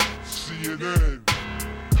CNN.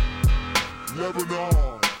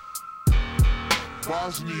 Lebanon.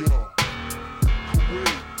 Bosnia.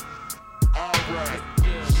 Kuwait. Iraq.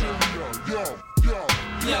 Syria.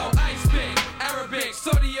 Yo, Ice Pick, Arabic,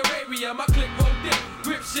 Saudi Arabia, my click roll dick,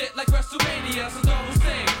 grip shit like WrestleMania, Saddam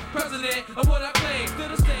Hussein, president of what I claim, still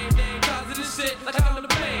the same name, cause of this shit like I'm in the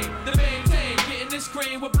plane, the maintain, getting this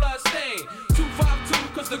cream with blood stain,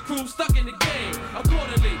 252, cause the crew's stuck in the game,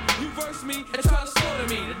 accordingly, you verse me and try to slaughter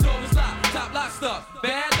me, the door is locked, top lock stuff,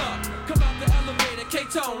 bad luck, come out the elevator,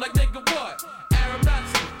 K-Tone like nigga what, Arab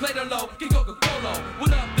Nazi, play the low, get Coca-Cola,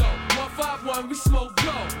 what up though, 151, we smoke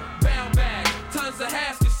go, bound bag, tons of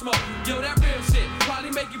hash get smoke. Yo, that real shit probably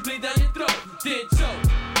make you bleed down your throat. Did choke,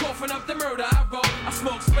 coughing up the murder I wrote. I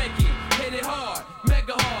smoke spanky, hit it hard,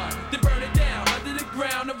 mega hard. Then burn it down under the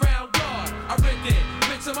ground around guard. I ripped it,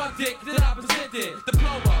 bitch on my dick, then I presented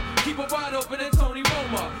diploma. Keep it wide open and Tony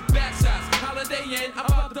Roma. Back shots, Holiday Inn, I'm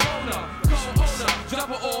out the owner. Co-owner, drop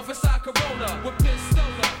it off inside Corona with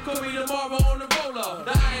pistola. Call me tomorrow on the roller.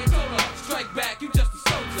 The Ayatollah, strike back, you just a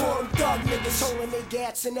soldier. For them thug niggas holding their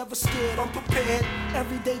gats and never scared, I'm prepared.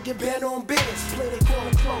 Every day get bent on biz, play they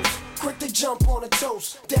corner close. Quick to jump on a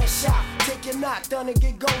toast, that shot, take your knock, done and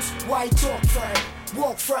get ghost. Why you talk frontin',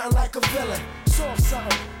 walk frontin' like a villain. Soft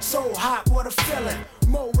something, so hot, what a feeling.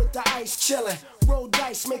 Mo with the ice chillin', roll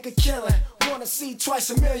dice, make a killin'. Wanna see twice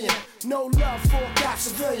a million, no love for a cop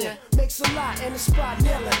civilian. Makes a lot in the spot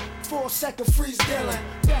kneeling, 4 second freeze dealing.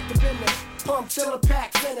 Back to business, pump till the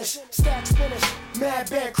pack finish. Stacks finish, mad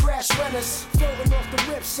bad crash winners. Floating off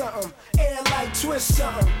the rip something, air like twist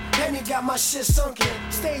something. Henny got my shit sunken,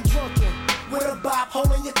 stay drunken. With a bop,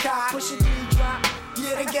 holding your cock, push a 3 drop.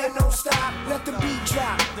 Yeah, the game don't stop, let the beat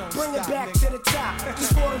drop. Bring it back to the top.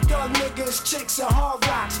 This for them thug niggas, chicks and hard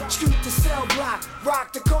rocks. Street to cell block,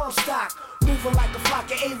 rock the Comstock. Moving like a flock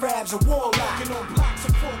of Arabs and warlock. Walking on blocks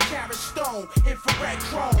of 4-carat stone, infrared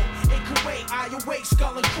chrome. In Kuwait, I awake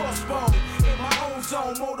skull and crossbone. In my own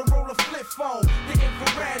zone, Motorola flip phone. The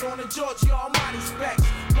infrared on the Georgia Almighty specs.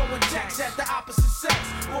 Blowing jacks at the opposite sex.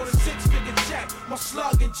 For the 6-figure check, my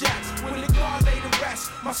slug and jacks. When the guard lay to rest,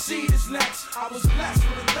 my seed is next. I was blessed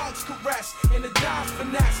with a thug's caress and a dime's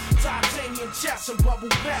finesse. Titanium chest and bubble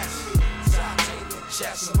vest. shot, table,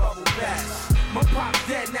 chest, and bubble bass. My pop's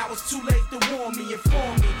dead, now it's too late to warn me,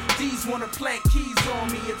 inform me. These wanna plant keys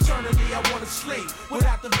on me, eternally I wanna sleep.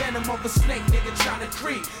 Without the venom of a snake, nigga tryna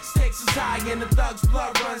creep. Stakes is high and the thug's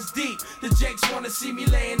blood runs deep. The Jakes wanna see me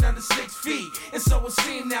laying under 6 feet. And so it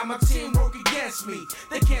seems now my team work against me.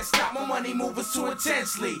 They can't stop my money movers too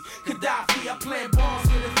intensely. Gaddafi, I plant bombs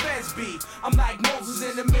with the feds be. I'm like Moses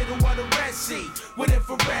in the middle of the Red Sea. With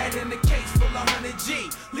infrared in the case full of 100G.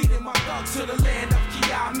 Leading my thug to the land of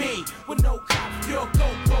Kiami. With no cops, pure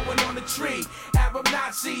gold growing on the tree. Arab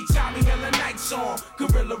Nazi, Tommy Hill and Night song.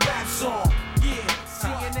 Guerrilla rap song. Yeah,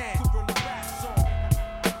 CNN. Guerrilla rap song.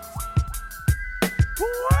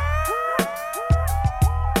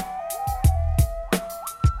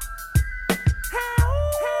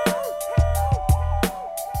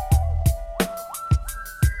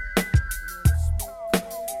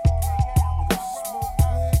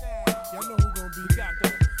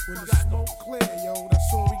 When the smoke clear, yo,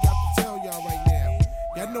 that's all we got to tell y'all right now.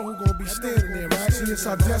 Y'all know who gonna be standing there, right? See, it's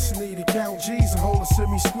our destiny to count G's and hold a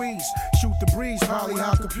semi-squeeze. Shoot the breeze, probably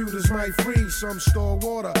how computers might freeze. Some store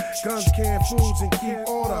water, guns, canned foods, and keep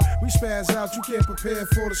order. We spaz out, you can't prepare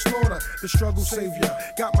for the slaughter. The struggle savior,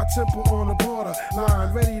 got my temple on the border.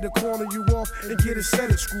 Line ready to corner you off and get it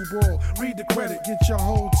set it, screwball. Read the credit, get your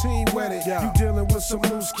whole team wetted. You dealing with some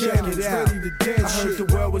loose cannons, ready to dead I heard shit.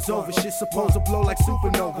 the world was over, shit supposed to blow like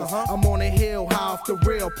supernova. I'm on a hill, high off the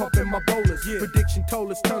rail, pumping my bowlers. Prediction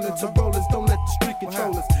told us, turn into rollers, don't let the street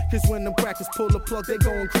control us. Cause when them crackers pull the plug, they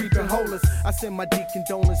gon' creep and hold us. I send my deacon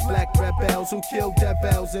donors, black rebels who kill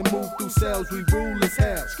devils and move through cells. We rule as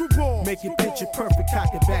hell. Make your picture perfect,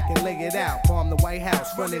 cock it back and lay it out. Bomb the White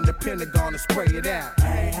House, run in the Pentagon and spray it out.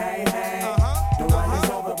 Hey, hey, hey, the one is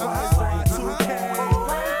over, boys, like 2K.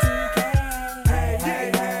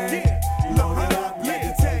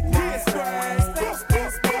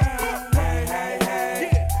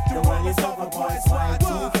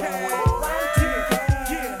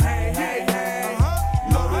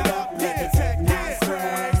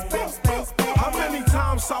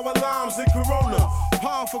 Sour limes and Corona,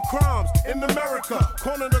 powerful crimes in America,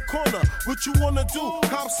 corner to corner. What you wanna do?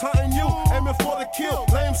 Cops hunting you, aiming for the kill.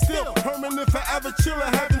 Lame still, permanent forever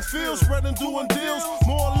chillin', having feels, spreading, doing deals.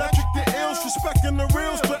 More electric than ills, respecting the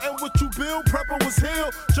real, splitting what you build. Prepper was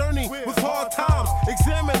healed, journey with hard times,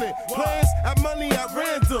 examining plans at money at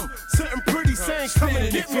random, sitting pretty saying, come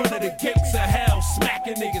and get me. In front of the gates of hell,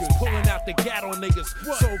 smacking niggas, pulling out the gat on niggas.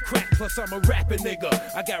 So crack, plus I'm a rapping nigga.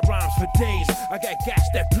 I got rhymes for days, I got gas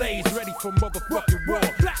that blaze, ready for motherfucking war.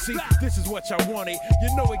 See, this is what y'all wanted,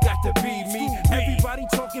 you know it got to be me. Everybody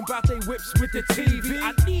talking about they whips with the TV.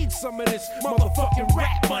 I need some of this motherfucking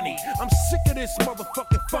rap money. I'm sick of this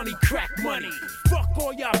motherfucking funny crack money. Fuck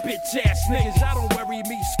all y'all bitch ass niggas, I don't worry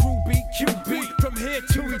me. Screw beat, QB, from here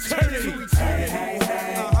to eternity. Hey, hey,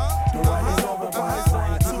 hey, the run is over, boys,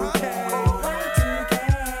 like 2K.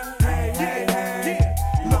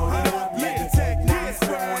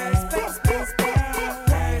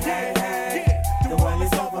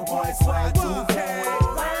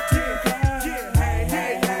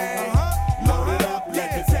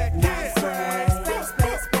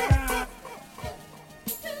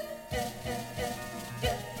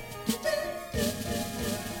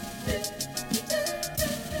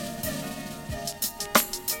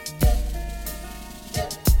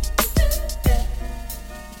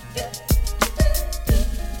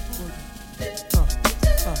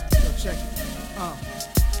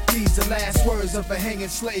 These the last words of a hanging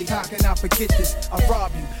slave. How can I forget this? I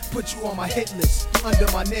rob you, put you on my hit list.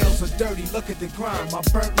 Under my nails are dirty, look at the grime. My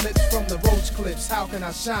burnt lips from the roach clips. How can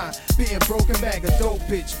I shine? Being broken bag of dope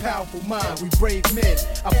bitch, powerful mind. We brave men.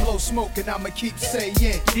 I blow smoke and I'ma keep saying.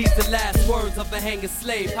 These the last words of a hanging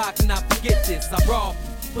slave. How can I forget this? I rob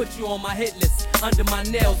you, put you on my hit list. Under my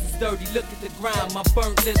nails is dirty, look at the grind. My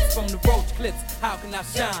burnt lips from the roach clips. How can I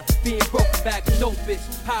shine? Being broken back of dope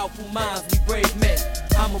bitch, powerful minds, we brave men.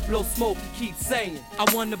 I'ma blow smoke and keep saying I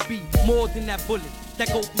wanna be more than that bullet that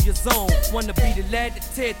go through your zone. Wanna be the lead that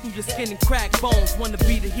tear through your skin and crack bones. Wanna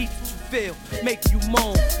be the heat that you feel, make you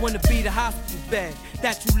moan. Wanna be the hospital bed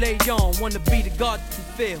that you lay on. Wanna be the God that you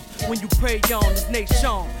feel when you pray on. This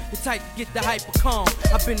nation, the type to get the hyper calm.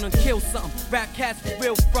 I've been on kill something, rap cats for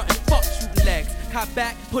real frontin', fuck shooting legs. Cop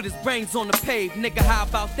back, put his brains on the pave. Nigga, how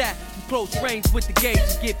about that? From close range with the gauge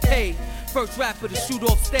and get paid. First rapper to shoot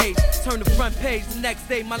off stage, turn the front page. The next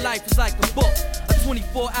day my life is like a book, a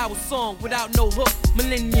 24-hour song without no hook.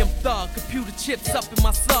 Millennium thug, computer chips up in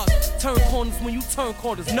my slug. Turn corners when you turn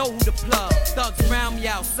corners, know who to plug. Thugs round me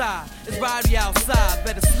outside, it's rowdy outside.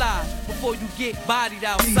 Better slide before you get bodied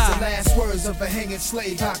outside. These are last words of a hanging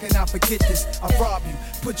slave. How can I forget this? I rob you,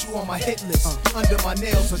 put you on my hit list. Under my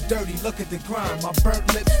nails are dirty, look at the grind. My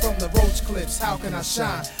burnt lips from the roach clips. How can I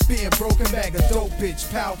shine? Being broken bag of dope, bitch.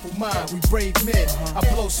 Powerful mind, we brave men. I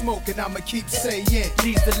blow smoke and I'ma keep saying.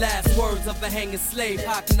 These the last words of a hanging slave.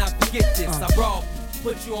 How can I forget this? I rob you,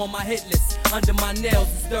 put you on my hit list. Under my nails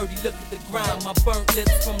is dirty, look at the grind. My burnt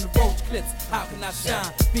lips from the roach clips. How can I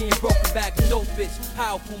shine? Being broken back of dope, bitch.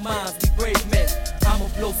 Powerful minds, we brave men. I'ma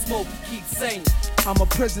blow smoke and keep saying. I'm a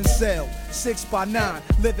prison cell,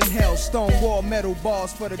 6x9, living hell, stone wall, metal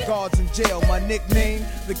bars for the guards in jail. My nickname,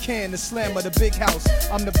 the can, the slammer, the big house.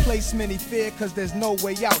 I'm the place many fear, cause there's no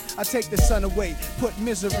way out. I take the sun away, put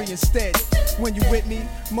misery instead. When you with me,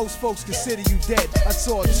 most folks consider you dead. I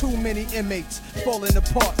saw too many inmates falling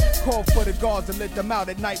apart. Call for the guards to let them out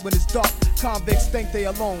at night when it's dark. Convicts think they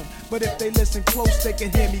alone, but if they listen close, they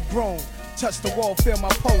can hear me groan. Touch the wall, feel my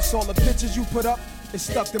pulse. All the pictures you put up, it's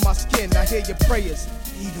stuck to my skin. I hear your prayers,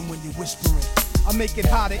 even when you're whispering. I make it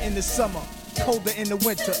hotter in the summer, colder in the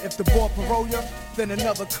winter. If the board parole you, then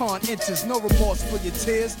another con enters. No remorse for your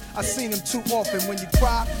tears, I seen them too often. When you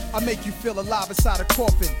cry, I make you feel alive inside a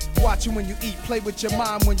coffin. Watch you when you eat, play with your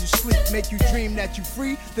mind when you sleep. Make you dream that you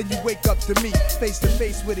free, then you wake up to me. Face to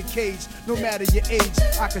face with a cage, no matter your age.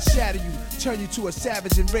 I can shatter you, turn you to a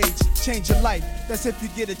savage in rage. Change your life, that's if you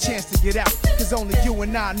get a chance to get out. Cause only you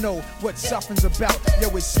and I know what suffering's about. Yo,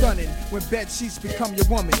 it's stunning when bed sheets become your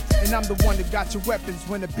woman. And I'm the one that got your weapons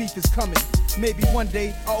when the beef is coming. Maybe one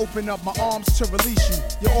day I'll open up my arms to release you.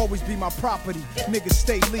 You'll always be my property. Niggas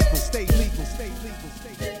stay legal, stay legal, stay legal,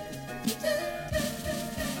 stay legal.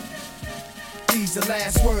 These are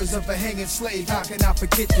last words of a hanging slave. How can I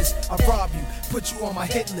forget this? I rob you, put you on my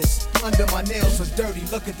hit list. Under my nails are dirty,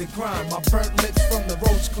 look at the grind. My burnt lips from the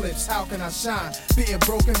roach clips. How can I shine? Being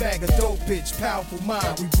broken bag of dope, bitch. Powerful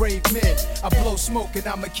mind, we brave men. I blow smoke and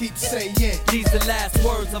I'ma keep saying. These the last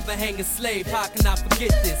words of a hanging slave. How can I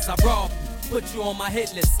forget this? I rob you, put you on my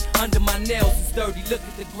hit list. Under my nails is dirty, look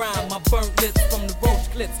at the grind. My burnt lips from the roach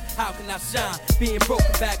clips. How can I shine? Being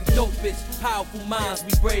broken back of dope, bitch. Powerful minds,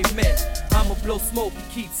 we brave men. I'ma blow smoke and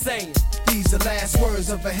keep saying. These are last words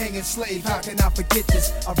of a hanging slave. How can I forget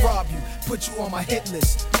this? I rob you, put you on my hit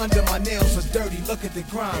list. Under my nails are dirty, look at the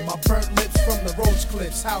grind. My burnt lips from the roach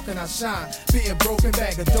clips. How can I shine? Being broken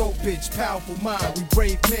bag of dope, bitch. Powerful mind, we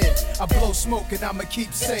brave men. I blow smoke and I'ma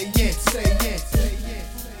keep saying, saying.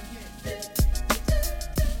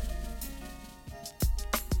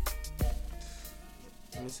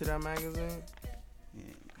 Let me see that magazine. Yeah,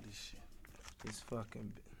 this shit. This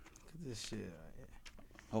fucking. Look at this shit right here.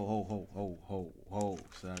 Ho,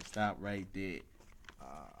 son. Stop right there.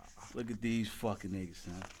 Look at these fucking niggas,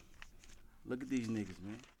 son. Look at these niggas,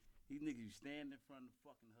 man. These niggas stand in front of the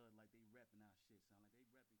fucking hood like they repping our shit, son.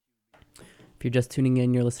 Like they repping. If you're just tuning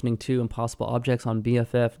in, you're listening to Impossible Objects on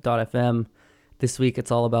BFF.FM. This week,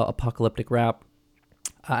 it's all about apocalyptic rap.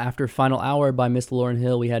 After Final Hour by Miss Lauryn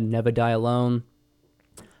Hill, we had Never Die Alone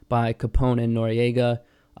by Capone and Noriega,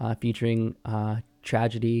 featuring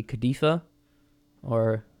Tragedy Khalifa,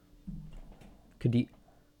 or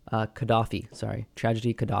Gaddafi, sorry,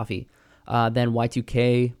 Tragedy Gaddafi. Then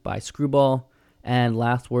Y2K by Screwball, and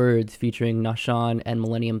Last Words featuring Nashan and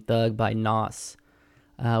Millennium Thug by Nas.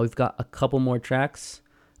 We've got a couple more tracks.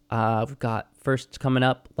 We've got first coming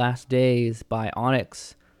up, Last Days by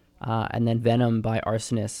Onyx, and then Venom by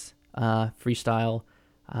Arsonist, freestyle,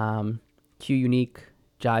 Q Unique,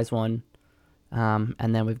 Jai's one,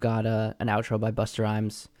 and then we've got an outro by Busta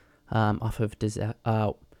Rhymes off of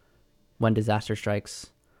When Disaster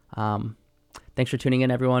Strikes. Thanks for tuning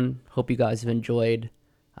in, everyone. Hope you guys have enjoyed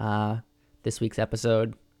this week's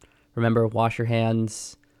episode. Remember, wash your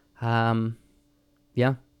hands.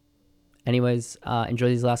 Yeah. Anyways, enjoy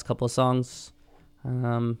these last couple of songs.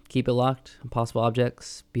 Keep it locked. Impossible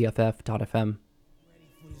Objects, BFF.FM.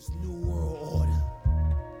 Ready for this new world order.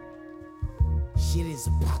 Shit is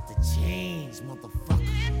about to change, motherfucker.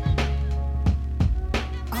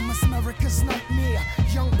 I'm America's nightmare.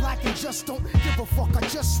 Young, black, and just don't give a fuck. I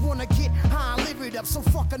just wanna get high and live it up. So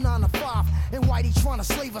fuck a 9 to 5. And Whitey tryna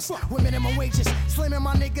slave us with minimum wages. Slamming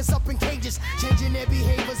my niggas up in cages. Changing their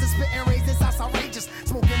behaviors and spitting razors. That's outrageous.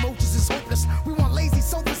 Smoking roaches is hopeless. We want lazy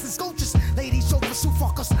sofas and sculptures. Ladies chauffeurs who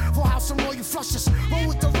fuck us. For house and royal flushes. Roll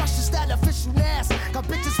with the rushes. That official ass. Got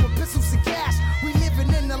bitches with pistols and cash. We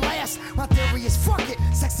living in the last. My theory is fuck it.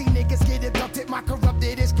 Sexy niggas get abducted. My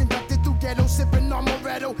corrupted is conducted through ghetto. Sipping on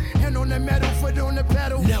Moretto. And hand on the metal, foot on the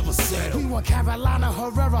pedal. Never settle. We want Carolina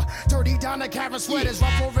Herrera, dirty down the Cara sweaters,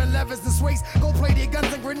 rough over levers and sways, gold plated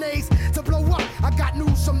guns and grenades to blow up. I got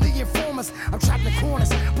news from the informers. I'm trapped in corners,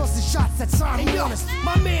 busting shots at Simon Warners.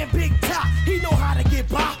 My man Big Top, he know how to get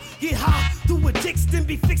by, get high, do a dicks, then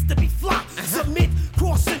be fixed to be flop. Submit,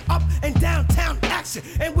 crossing up and downtown action.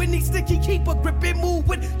 And when he sticky, keep a grip and move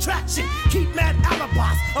with traction. Keep mad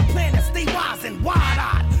alibis, a plan to stay wise and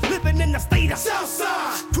wide-eyed. Living in the state of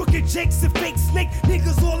Southside. Crooked jakes and fake snake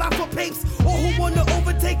niggas all out for papes. All who wanna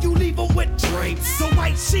overtake you, leave them with drapes. The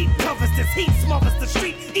white sheet covers this heat, smothers the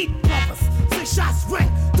street, eat brothers. 6 shots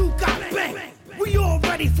ring, Duke got bang. We all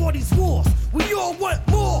ready for these wars. We all want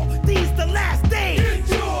more. These the last days.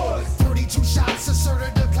 Get yours. 32 shots,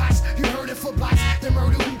 asserted the blacks. You heard it for blacks. The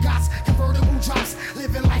murder who got convertible drops.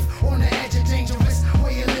 Living life on the edge of dangerous.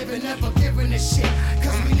 Way of living, never giving a shit.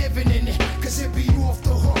 Cause we living in it. Cause it be you off the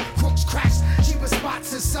hook. Crooks crash. Cheapest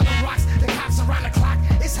spots and selling rocks. The cops around the clock.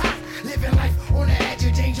 It's hot. Living life on the edge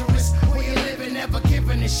of dangerous. Way of living, never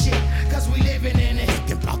giving a shit. Cause we living in it.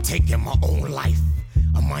 Thinking about taking my own life.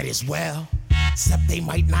 I might as well. Except they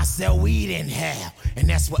might not sell weed in hell. And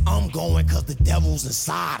that's where I'm going, cause the devil's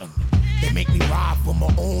inside them. They make me rob for my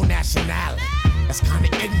own nationality. That's kinda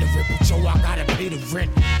ignorant, but yo, I gotta pay the rent.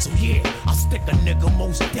 So yeah, I'll stick a nigga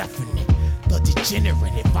most definite. The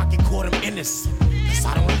degenerate, if I get caught, I'm innocent. Cause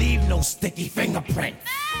I don't leave no sticky fingerprint.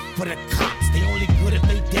 For the cops, they only good if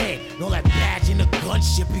they dead. Know that badge and the gun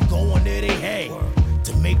shit be going to their head.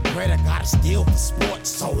 To make bread, I gotta steal for sports.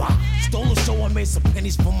 So I stole a show and made some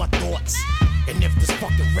pennies for my thoughts. And if this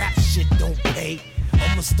fucking rap shit don't pay,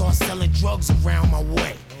 I'ma start selling drugs around my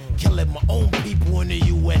way. Killing my own people in the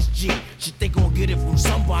USG. Shit, they gon' get it from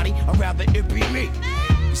somebody, I'd rather it be me.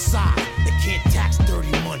 Besides, they can't tax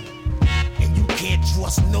dirty money. And you can't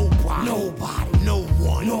trust nobody. Nobody, no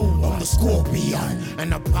one. I'm the Scorpion.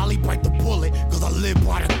 And I probably bite the bullet, cause I live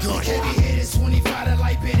by the gun. Heavy hitters, 25 to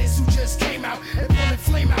light bitters who just came out and pulling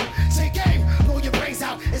flame out. Say game, blow your brains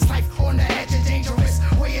out. It's life on the edge of dangerous.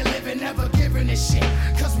 Way of living, never giving a shit.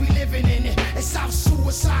 Cause we living in it. It's South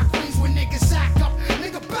Suicide Queens when niggas act up.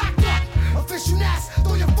 Nigga back up. Official Nas,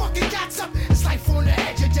 throw your fucking gats up. It's life on the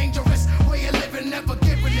edge of dangerous. Way of living, never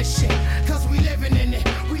giving a shit. Cause we living in it.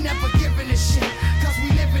 We never giving a shit. Cause we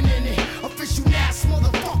living in it. Official Nas,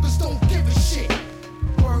 motherfuckers don't give a shit.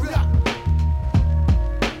 Word up.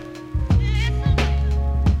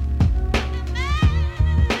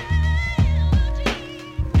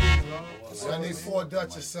 I need 4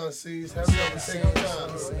 Dutchess, son, C's. Hurry up and take your time.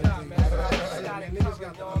 Niggas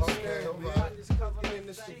got the okay, man. Just cover in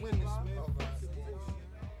this to win this, man.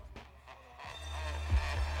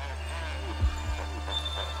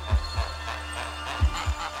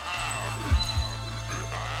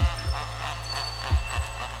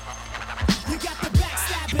 You got the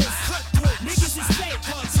backstabbers, cutthroat, niggas is fake,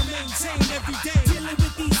 hard to maintain every day. Dealing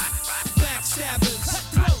with these backstabbers,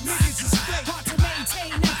 cutthroat, niggas is fake, hard to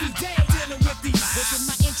maintain every day. Dealing with these. Within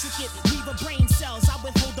my intricate weaver brain cells, I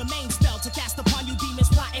withhold the main spell to cast upon you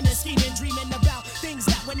demons, plotting and scheming, dreaming about things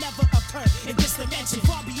that would never occur in this dimension.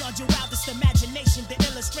 Far beyond your wildest imagination, the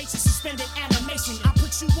illustration suspended animation. I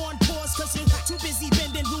put you on pause cause you're too busy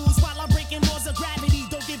bending rules while I'm breaking laws of gravity.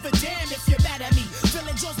 Don't give a damn if you're mad at me,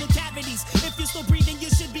 filling jaws with cavities. If you're still breathing,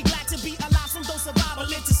 you should be glad to be alive. Some don't survive or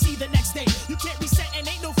live to see the next day. You can't reset and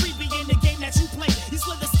ain't no freebie in the game that you play. You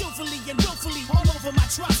slither skillfully and willfully all over my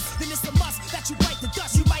trust. Then it's a must that you bite the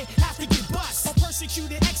dust. You might have to get bust or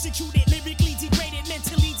persecuted, executed, lyrically degraded,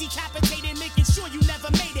 mentally decapitated, making sure you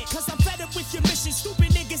never made it. Cause I'm fed up with your mission.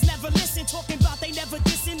 Stupid niggas never listen, talking about they never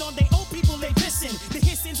dissing on their old people they pissing. The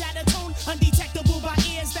hissing's at a tone undetectable by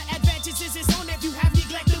ears. The advantage is its own if you have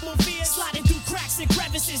neglectable fears. Sliding through cracks and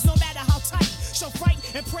crevices, no matter how tight. Show fright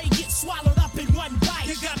and pray get swallowed up in one bite.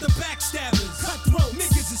 You got the backstabbers, cutthroat,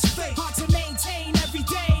 niggas is fake, hard to maintain every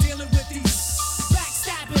day. Dealing with these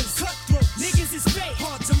backstabbers, cutthroat, niggas is fake,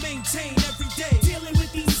 hard to maintain every day. Dealing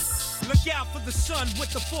with these. Look out for the sun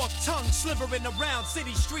with the forked tongue, slithering around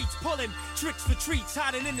city streets, pulling tricks for treats,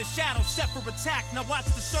 hiding in the shadows, set for attack. Now watch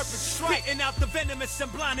the serpent strike, spitting out the venomous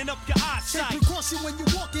and blinding up your eyesight. Take precaution when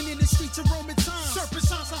you're walking in the streets of Roman times. Serpent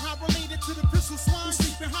sounds somehow related to the pistol swine. You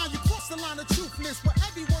sleep behind, you cross the line of truthness, where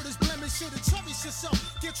every word is blemish. Should've cherished yourself.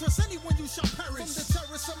 Can't trust anyone, you shall perish. From the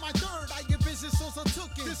terrace of my third, I get vision, souls are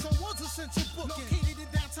taken. This one was essential booking. Located in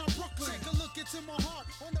downtown Brooklyn. Take a look into my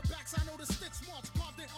heart. On the backs, I know the stitch marks carved in.